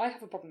 I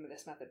have a problem with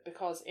this method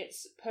because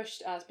it's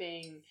pushed as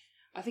being,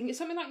 I think it's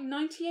something like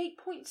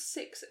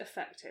 98.6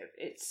 effective.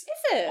 It's Is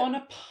it? on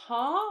a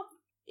par.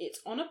 It's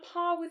on a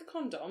par with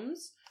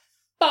condoms,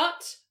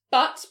 but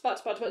that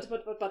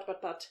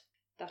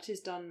is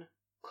done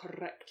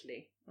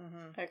correctly.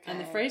 Mm-hmm. Okay. And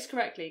the phrase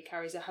correctly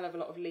carries a hell of a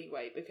lot of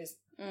leeway because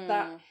Mm.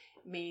 that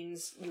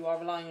means you are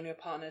relying on your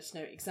partner to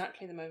know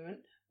exactly the moment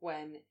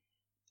when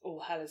all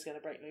hell is going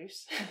to break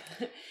loose.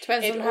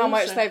 Depends It on how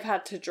much also- they've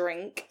had to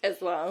drink as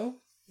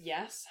well.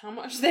 Yes, how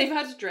much they've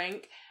had to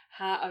drink,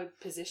 how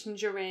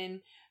positions you're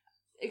in,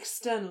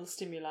 external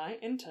stimuli,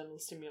 internal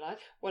stimuli,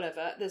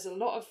 whatever. There's a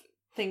lot of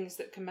things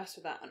that can mess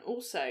with that. And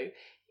also,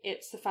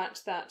 it's the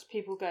fact that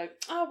people go,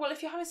 oh, well,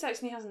 if you're having sex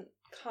and he hasn't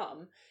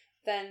come,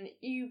 then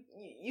you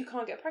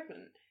can't get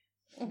pregnant.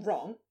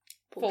 Wrong.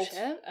 Bullshit.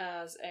 False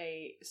as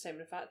a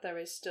statement of fact. There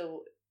is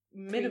still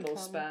minimal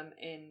Pre-cum. sperm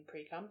in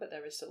pre-cum, but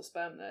there is still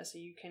sperm there, so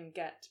you can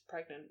get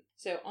pregnant.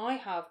 So I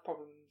have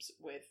problems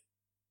with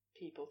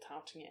people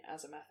touting it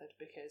as a method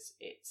because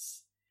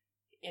it's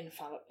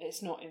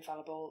it's not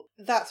infallible.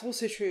 That's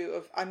also true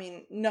of, I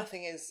mean,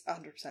 nothing is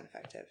 100%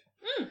 effective.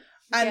 Mm.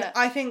 And Yeah.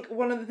 I think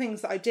one of the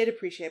things that I did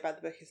appreciate about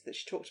the book is that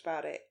she talked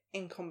about it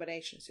in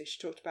combination. So she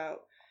talked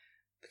about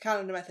the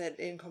calendar method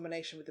in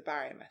combination with the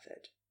barrier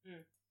method.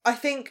 Mm. I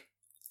think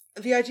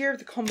the idea of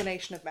the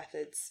combination of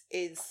methods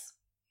is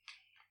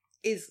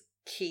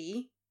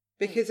key,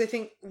 because I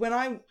think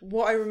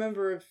what I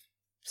remember of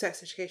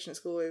sex education at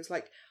school, it was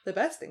like the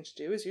best thing to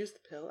do is use the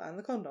pill and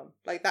the condom.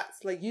 Like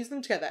that's like use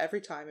them together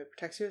every time. It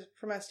protects you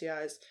from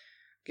STIs,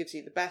 gives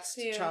you the best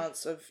Yeah.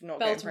 chance of not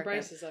Belt getting and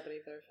pregnant. braces, I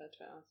believe they're referred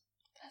to it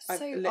as. I've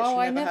So,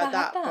 literally never heard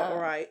that, but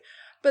alright.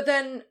 But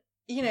then,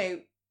 you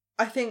know,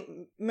 I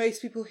think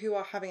most people who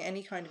are having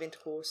any kind of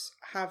intercourse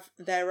have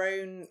their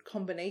own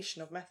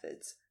combination of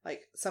methods.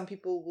 Like some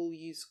people will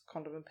use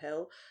condom and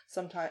pill,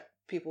 sometimes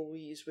people will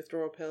use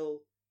withdrawal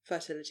pill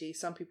fertility,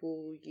 some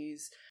people will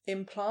use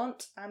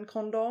implant and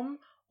condom,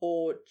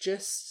 or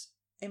just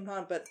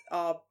implant but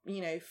are,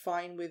 you know,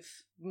 fine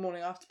with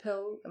morning after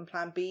pill and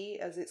plan B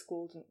as it's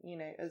called, you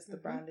know, as the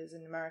brand is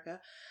in America.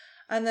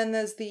 And then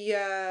there's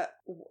the,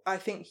 I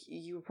think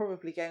you were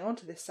probably going on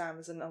to this, Sam,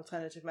 as an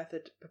alternative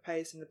method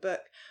proposed in the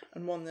book,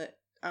 and one that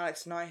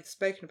Alex and I have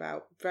spoken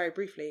about very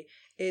briefly,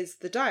 is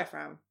the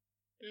diaphragm,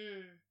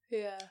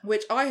 Yeah.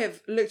 which I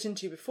have looked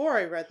into before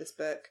I read this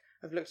book,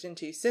 I've looked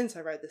into since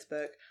I read this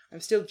book, I'm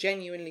still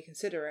genuinely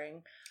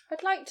considering.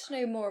 I'd like to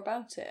know more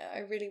about it. I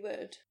really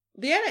would.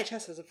 The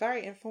NHS has a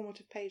very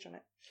informative page on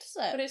it. Does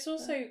it? But it's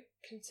also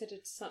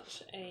considered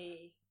such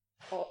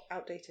Or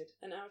outdated.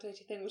 an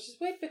outdated thing, which is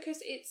weird because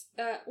it's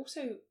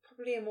also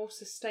probably a more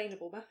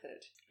sustainable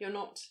method. You're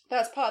not,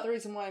 That's part of the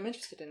reason why I'm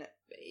interested in it.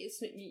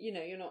 it's, you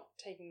know, you're not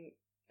taking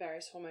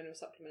various hormonal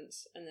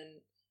supplements and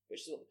then,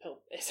 which is what the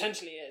pill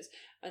essentially is,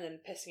 and then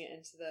pissing it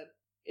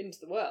into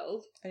the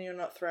world. And you're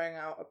not throwing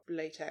out a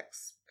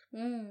latex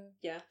Mm.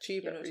 Yeah,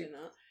 tube you're not every doing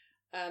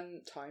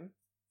that. time.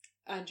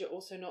 And you're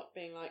also not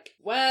being like,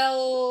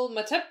 well,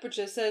 my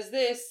temperature says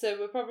this, so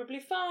we're probably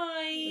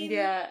fine.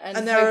 Yeah,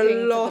 And there are hoping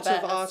a for lot the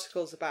of best.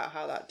 articles about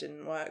how that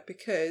didn't work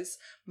because,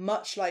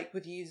 much like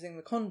with using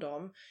the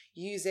condom,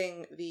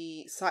 using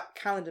the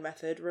calendar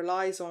method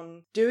relies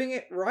on doing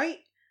it right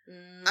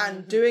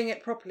and doing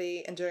it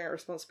properly and doing it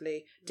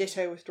responsibly.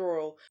 Ditto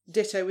withdrawal.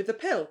 Ditto with the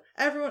pill.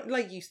 Everyone,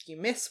 like, you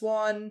miss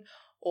one,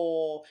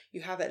 or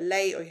you have it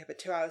late, or you have it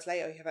 2 hours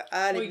late, or you have it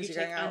early Or you because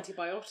take you're going out.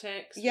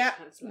 antibiotics, Yeah.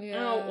 cancel it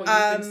Yeah. out, or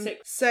you've been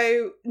sick.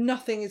 So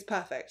nothing is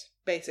perfect,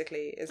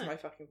 basically, is my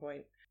fucking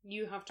point.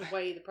 You have to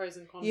weigh the pros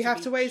and cons. You of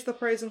have to each. weigh the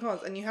pros and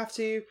cons, and you have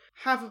to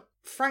have a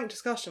frank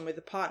discussion with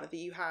the partner that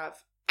you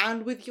have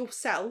and with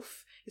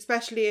yourself,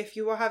 especially if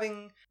you are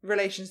having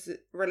relations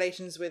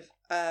with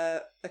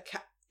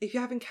if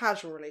you're having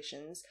casual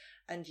relations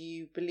and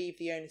you believe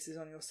the onus is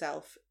on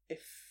yourself.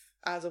 If,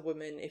 as a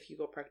woman, if you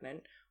got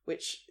pregnant,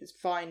 which is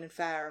fine and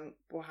fair and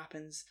what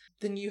happens,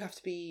 then you have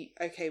to be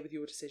okay with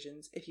your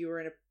decisions. If you are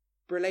in a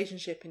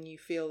relationship and you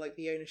feel like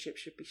the ownership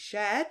should be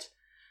shared,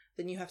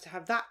 then you have to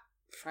have that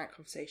frank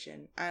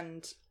conversation.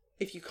 And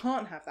if you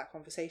can't have that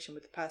conversation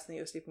with the person that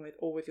you're sleeping with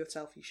or with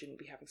yourself, you shouldn't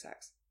be having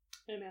sex.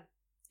 Amen.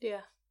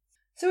 Yeah.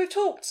 So we've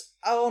talked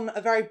on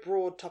a very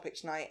broad topic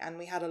tonight, and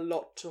we had a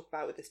lot to talk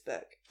about with this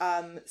book.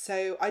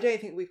 So I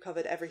don't think we've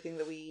covered everything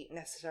that we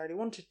necessarily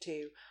wanted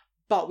to,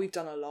 but we've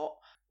done a lot.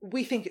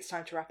 We think it's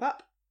time to wrap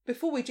up.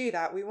 Before we do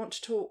that, we want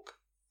to talk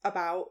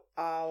about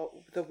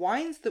the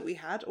wines that we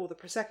had, or the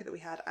Prosecco that we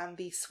had, and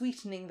the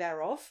sweetening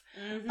thereof,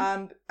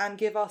 and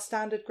give our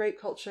standard grape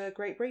culture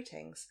grape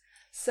ratings.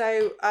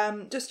 So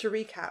just to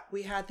recap,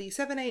 we had the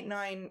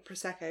 789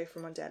 Prosecco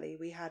from Mondelli.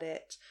 We had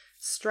it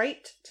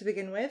straight to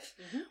begin with.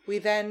 We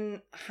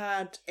then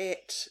had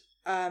it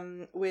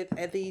with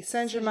the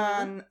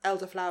Saint-Germain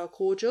elderflower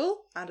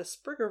cordial and a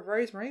sprig of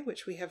rosemary,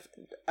 which we have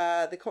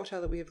the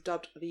cocktail that we have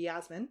dubbed the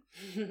Yasmin.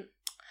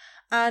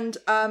 And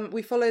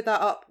we followed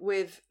that up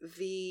with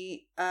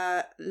the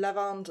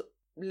lavender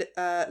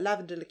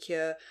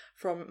liqueur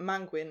from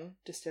Manguin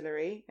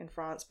Distillery in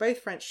France, both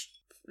French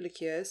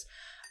liqueurs.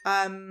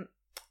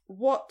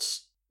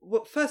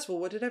 First of all,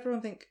 what did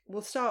everyone think?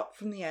 We'll start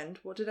from the end.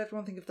 What did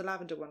everyone think of the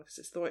lavender one? Because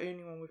it's the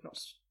only one we've not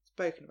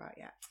spoken about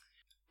yet.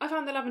 I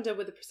found the lavender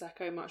with the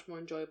Prosecco much more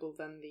enjoyable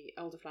than the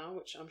elderflower,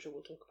 which I'm sure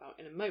we'll talk about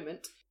in a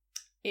moment.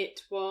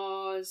 It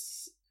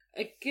was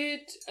a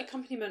good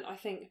accompaniment, I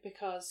think,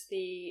 because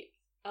the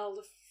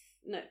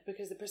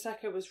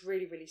Prosecco was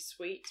really, really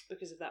sweet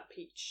because of that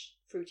peach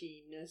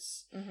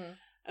fruitiness.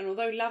 And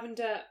although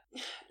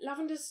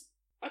lavender's,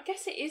 I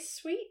guess it is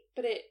sweet,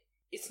 but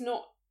it's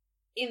not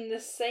in the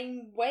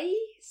same way,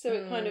 so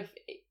it kind of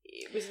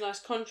it was a nice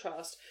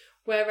contrast.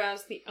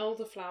 Whereas the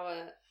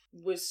elderflower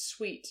was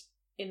sweet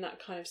in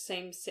that kind of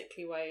same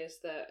sickly way as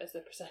the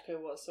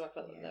Prosecco was, so I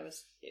felt that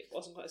it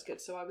wasn't quite as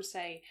good. So I would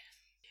say,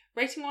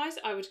 rating wise,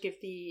 I would give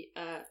the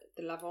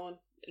Lavande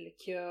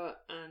liqueur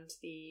and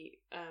the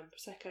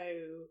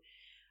Prosecco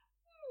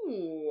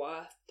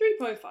 3.5.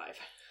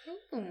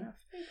 3.5.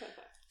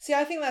 See,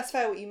 I think that's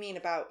fair what you mean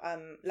about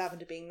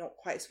lavender being not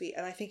quite sweet,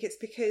 and I think it's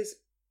because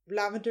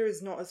lavender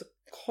is not as a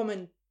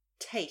common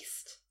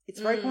taste. It's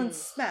a very common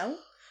smell,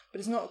 but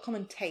it's not a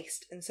common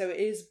taste, and so it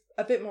is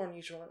a bit more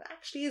unusual, and it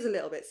actually is a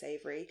little bit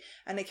savoury,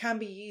 and it can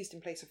be used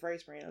in place of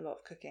rosemary in a lot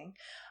of cooking.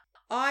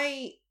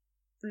 I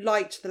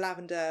liked the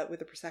lavender with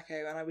the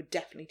Prosecco, and I would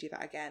definitely do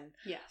that again.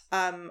 Yes.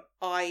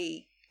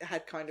 I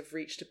had kind of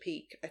reached a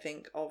peak, I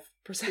think, of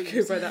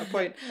Prosecco by that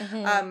point.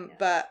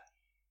 But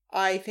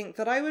I think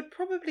that I would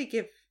probably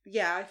give,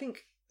 I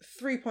think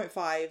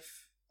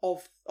 3.5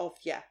 of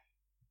yeah,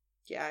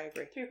 I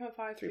agree.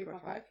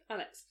 3.5.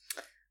 Alex?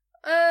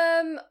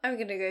 I'm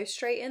going to go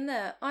straight in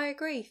there. I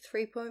agree,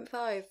 3.5.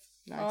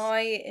 Nice. I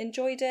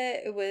enjoyed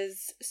it. It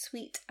was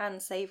sweet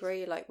and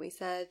savoury, like we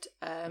said.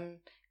 It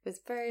was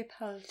very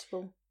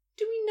palatable.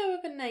 Do we know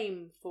of a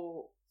name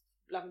for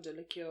lavender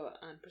liqueur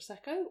and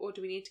Prosecco, or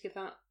do we need to give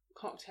that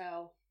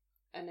cocktail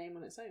a name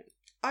on its own?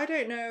 I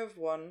don't know of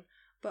one,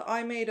 but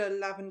I made a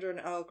lavender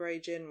and Earl Grey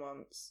gin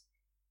once,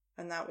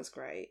 and that was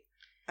great.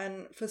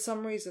 And for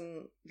some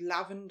reason,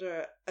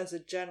 lavender as a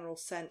general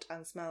scent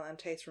and smell and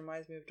taste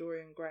reminds me of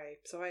Dorian Gray,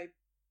 so I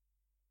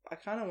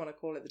kind of want to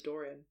call it the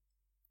Dorian.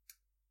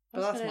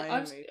 But that's my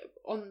own mood.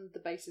 On the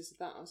basis of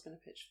that, I was going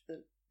to pitch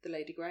the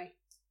Lady Grey.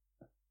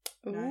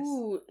 Nice.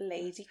 Ooh,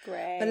 Lady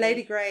Grey. The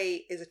Lady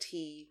Grey is a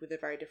tea with a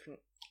very different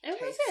Oh,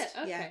 taste. is it?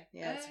 Okay.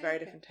 Yeah, it's a very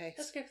different taste.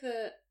 Let's go for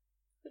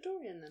the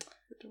Dorian then.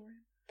 The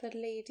Dorian. The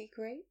Lady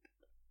Grape.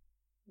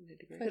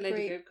 Lady Grey. The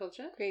Lady Grape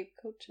culture. Grape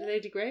culture. The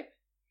Lady Grape.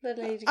 The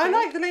Lady Grape. I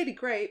like the Lady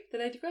Grape. The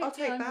Lady Grape. I'll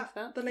take I'm that.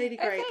 with The Lady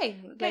Grape. Okay,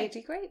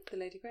 Lady Grape. The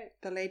Lady Grape.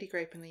 The Lady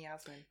Grape and the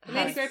Yasmin. The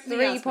Lady Grape and the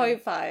Yasmin.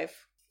 3.5.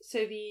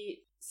 So the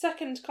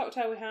second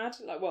cocktail we had,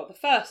 the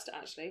first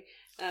actually,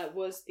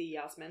 was the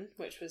Yasmin,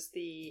 which was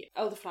the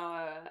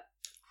elderflower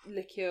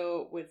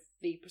liqueur with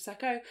the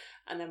Prosecco,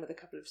 and then with a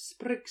couple of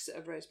sprigs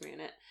of rosemary in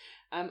it.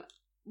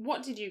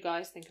 What did you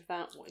guys think of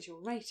that? What is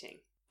your rating?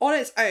 On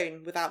its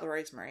own, without the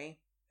rosemary,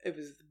 it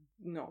was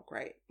not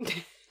great.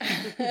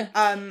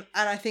 And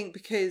I think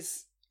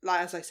because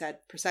like as I said,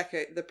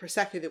 the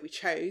prosecco that we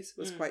chose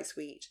was quite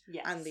sweet,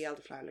 Yes. and the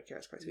elderflower liqueur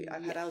is quite sweet.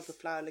 I've had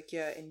elderflower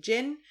liqueur in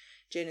gin.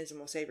 Gin is a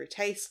more savoury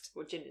taste.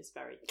 Well, gin is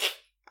very...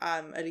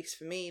 At least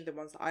for me, the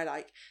ones that I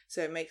like.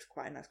 So it makes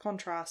quite a nice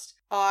contrast.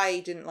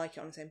 I didn't like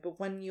it on its own, but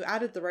when you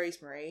added the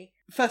rosemary,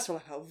 first of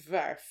all, I felt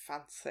very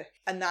fancy,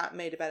 and that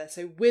made it better.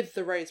 So with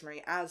the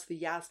rosemary as the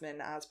Yasmin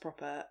as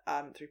proper,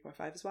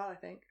 3.5 as well, I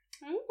think.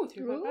 Ooh,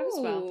 3.5 as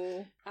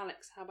well.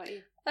 Alex, how about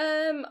you?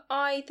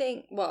 I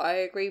think, I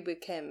agree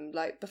with Kim,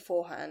 like,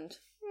 beforehand.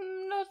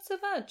 Not so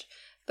much.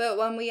 But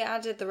when we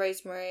added the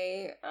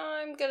rosemary,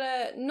 I'm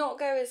gonna not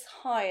go as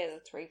high as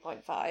a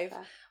 3.5.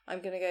 Fair.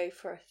 I'm gonna go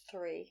for a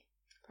 3.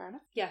 Fair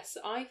enough. Yes,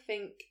 I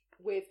think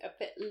with a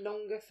bit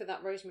longer for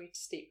that rosemary to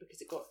steep,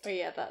 because it got Oh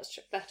yeah, that's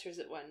true. better as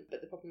it went.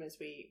 But the problem is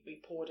we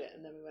poured it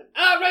and then we went,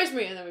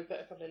 rosemary! And then we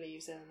put a couple of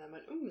leaves in and then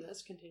went,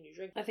 let's continue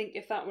drinking. I think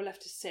if that were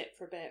left to sit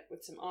for a bit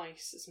with some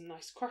ice, some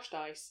nice crushed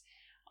ice,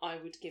 I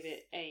would give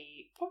it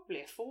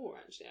probably a 4,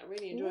 actually. I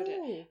really enjoyed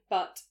it.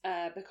 But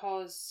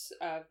because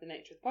of the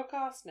nature of the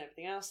podcast and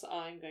everything else,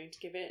 I'm going to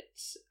give it...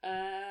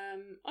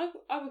 I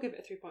will give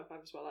it a 3.5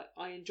 as well.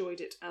 I enjoyed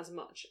it as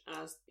much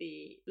as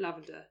the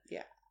lavender.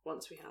 Yeah.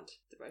 Once we had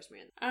the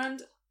rosemary in.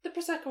 And the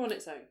Prosecco on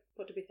its own.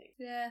 What do we think?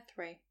 Yeah,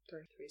 3.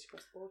 3's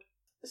across the board.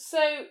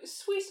 So,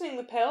 Sweetening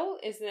the Pill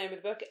is the name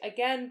of the book.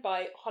 Again,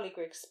 by Holly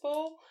Grigg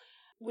Spall.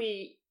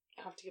 We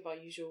have to give our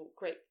usual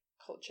Grape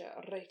Culture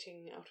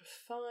rating out of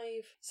 5.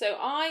 So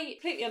I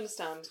completely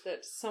understand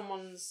that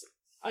someone's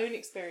own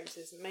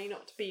experiences may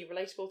not be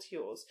relatable to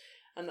yours,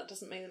 and that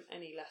doesn't make them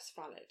any less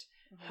valid.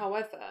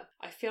 However,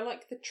 I feel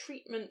like the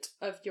treatment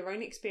of your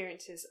own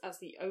experiences as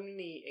the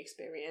only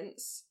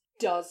experience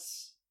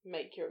does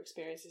make your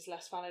experiences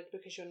less valid,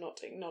 because you're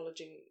not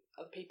acknowledging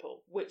other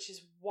people, which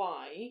is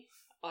why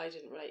I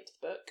didn't relate to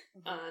the book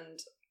and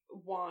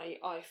why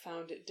I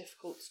found it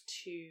difficult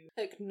to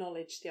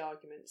acknowledge the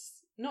arguments.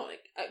 Not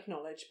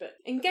acknowledge, but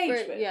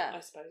engage with, yeah.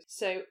 I suppose.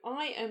 So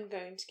I am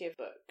going to give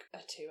the book a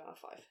 2 out of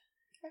 5.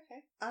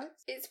 Okay. Alex?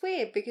 It's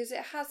weird because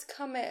it has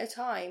come at a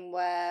time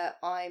where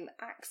I'm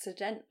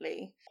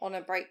accidentally on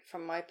a break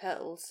from my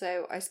pill,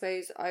 so I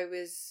suppose I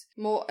was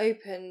more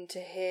open to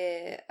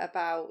hear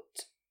about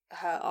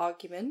her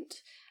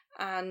argument,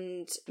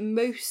 and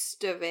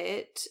most of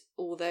it,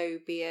 although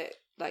be it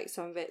like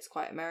some of it's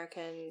quite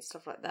American,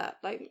 stuff like that,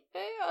 like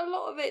a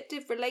lot of it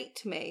did relate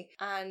to me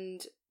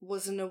and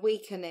was an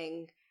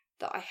awakening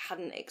that I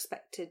hadn't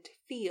expected to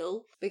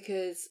feel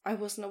because I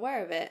wasn't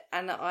aware of it,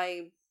 and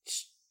I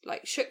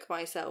shook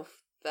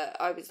myself that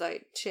I was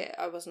like, shit,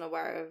 I wasn't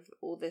aware of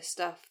all this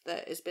stuff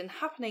that has been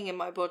happening in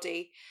my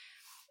body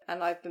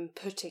and I've been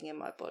putting in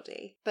my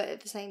body. But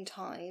at the same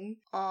time,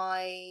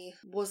 I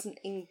wasn't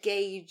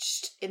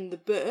engaged in the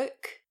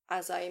book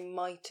as I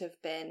might have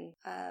been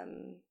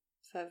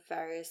for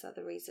various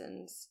other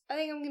reasons. I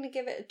think I'm going to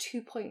give it a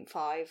 2.5.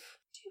 2.5.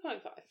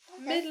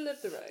 Middle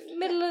of the road.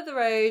 Middle of the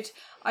road.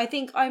 I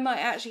think I might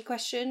actually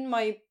question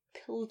my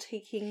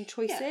pill-taking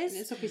choices. Yeah, and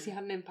it's obviously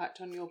had an impact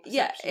on your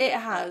perception. Yeah, it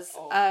has.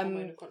 Of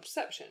hormonal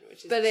contraception,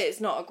 which is... But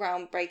it's not a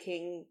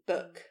groundbreaking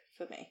book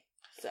for me.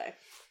 So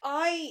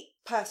I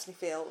personally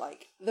feel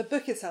like the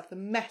book itself, the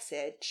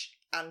message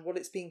and what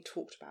it's being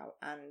talked about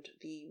and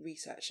the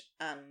research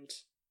and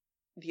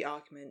the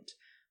argument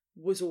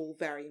was all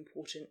very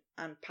important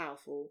and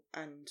powerful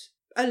and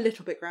a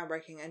little bit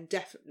groundbreaking and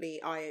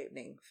definitely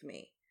eye-opening for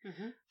me.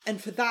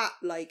 And for that,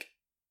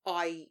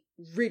 I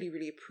really,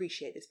 really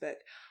appreciate this book.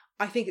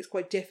 I think it's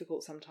quite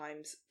difficult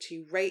sometimes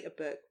to rate a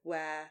book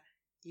where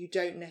you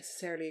don't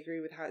necessarily agree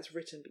with how it's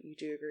written, but you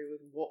do agree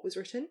with what was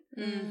written.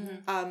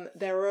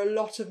 There are a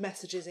lot of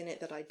messages in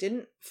it that I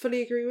didn't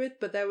fully agree with,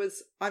 but there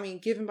was,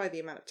 given by the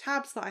amount of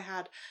tabs that I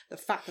had, the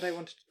fact that I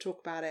wanted to talk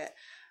about it,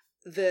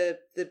 the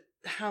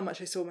how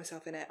much I saw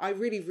myself in it, I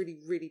really, really,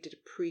 really did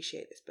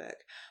appreciate this book.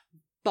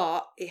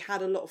 But it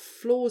had a lot of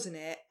flaws in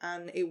it,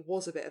 and it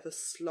was a bit of a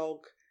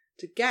slog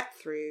to get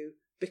through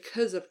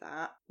because of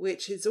that,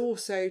 which is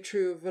also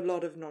true of a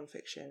lot of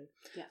non-fiction.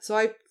 Yeah. So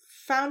I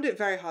found it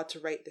very hard to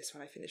rate this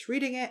when I finished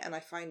reading it, and I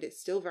find it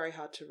still very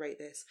hard to rate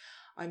this.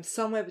 I'm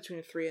somewhere between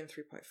a 3 and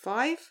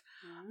 3.5.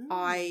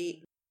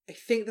 I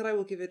think that I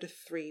will give it a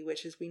 3,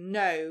 which, as we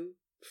know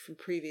from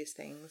previous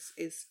things,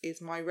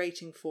 is my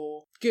rating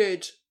for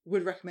good,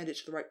 would recommend it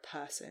to the right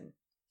person.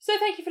 So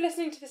thank you for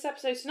listening to this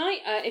episode tonight.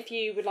 If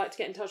you would like to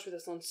get in touch with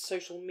us on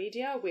social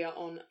media, we are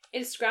on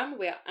Instagram,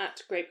 we are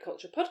at Grape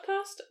Culture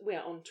Podcast. We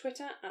are on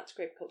Twitter at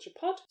Grape Culture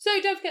Pod. So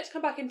don't forget to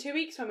come back in 2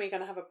 weeks when we're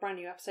going to have a brand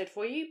new episode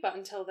for you. But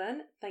until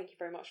then, thank you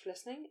very much for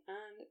listening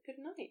and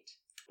good night.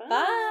 Bye.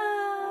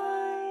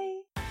 Bye.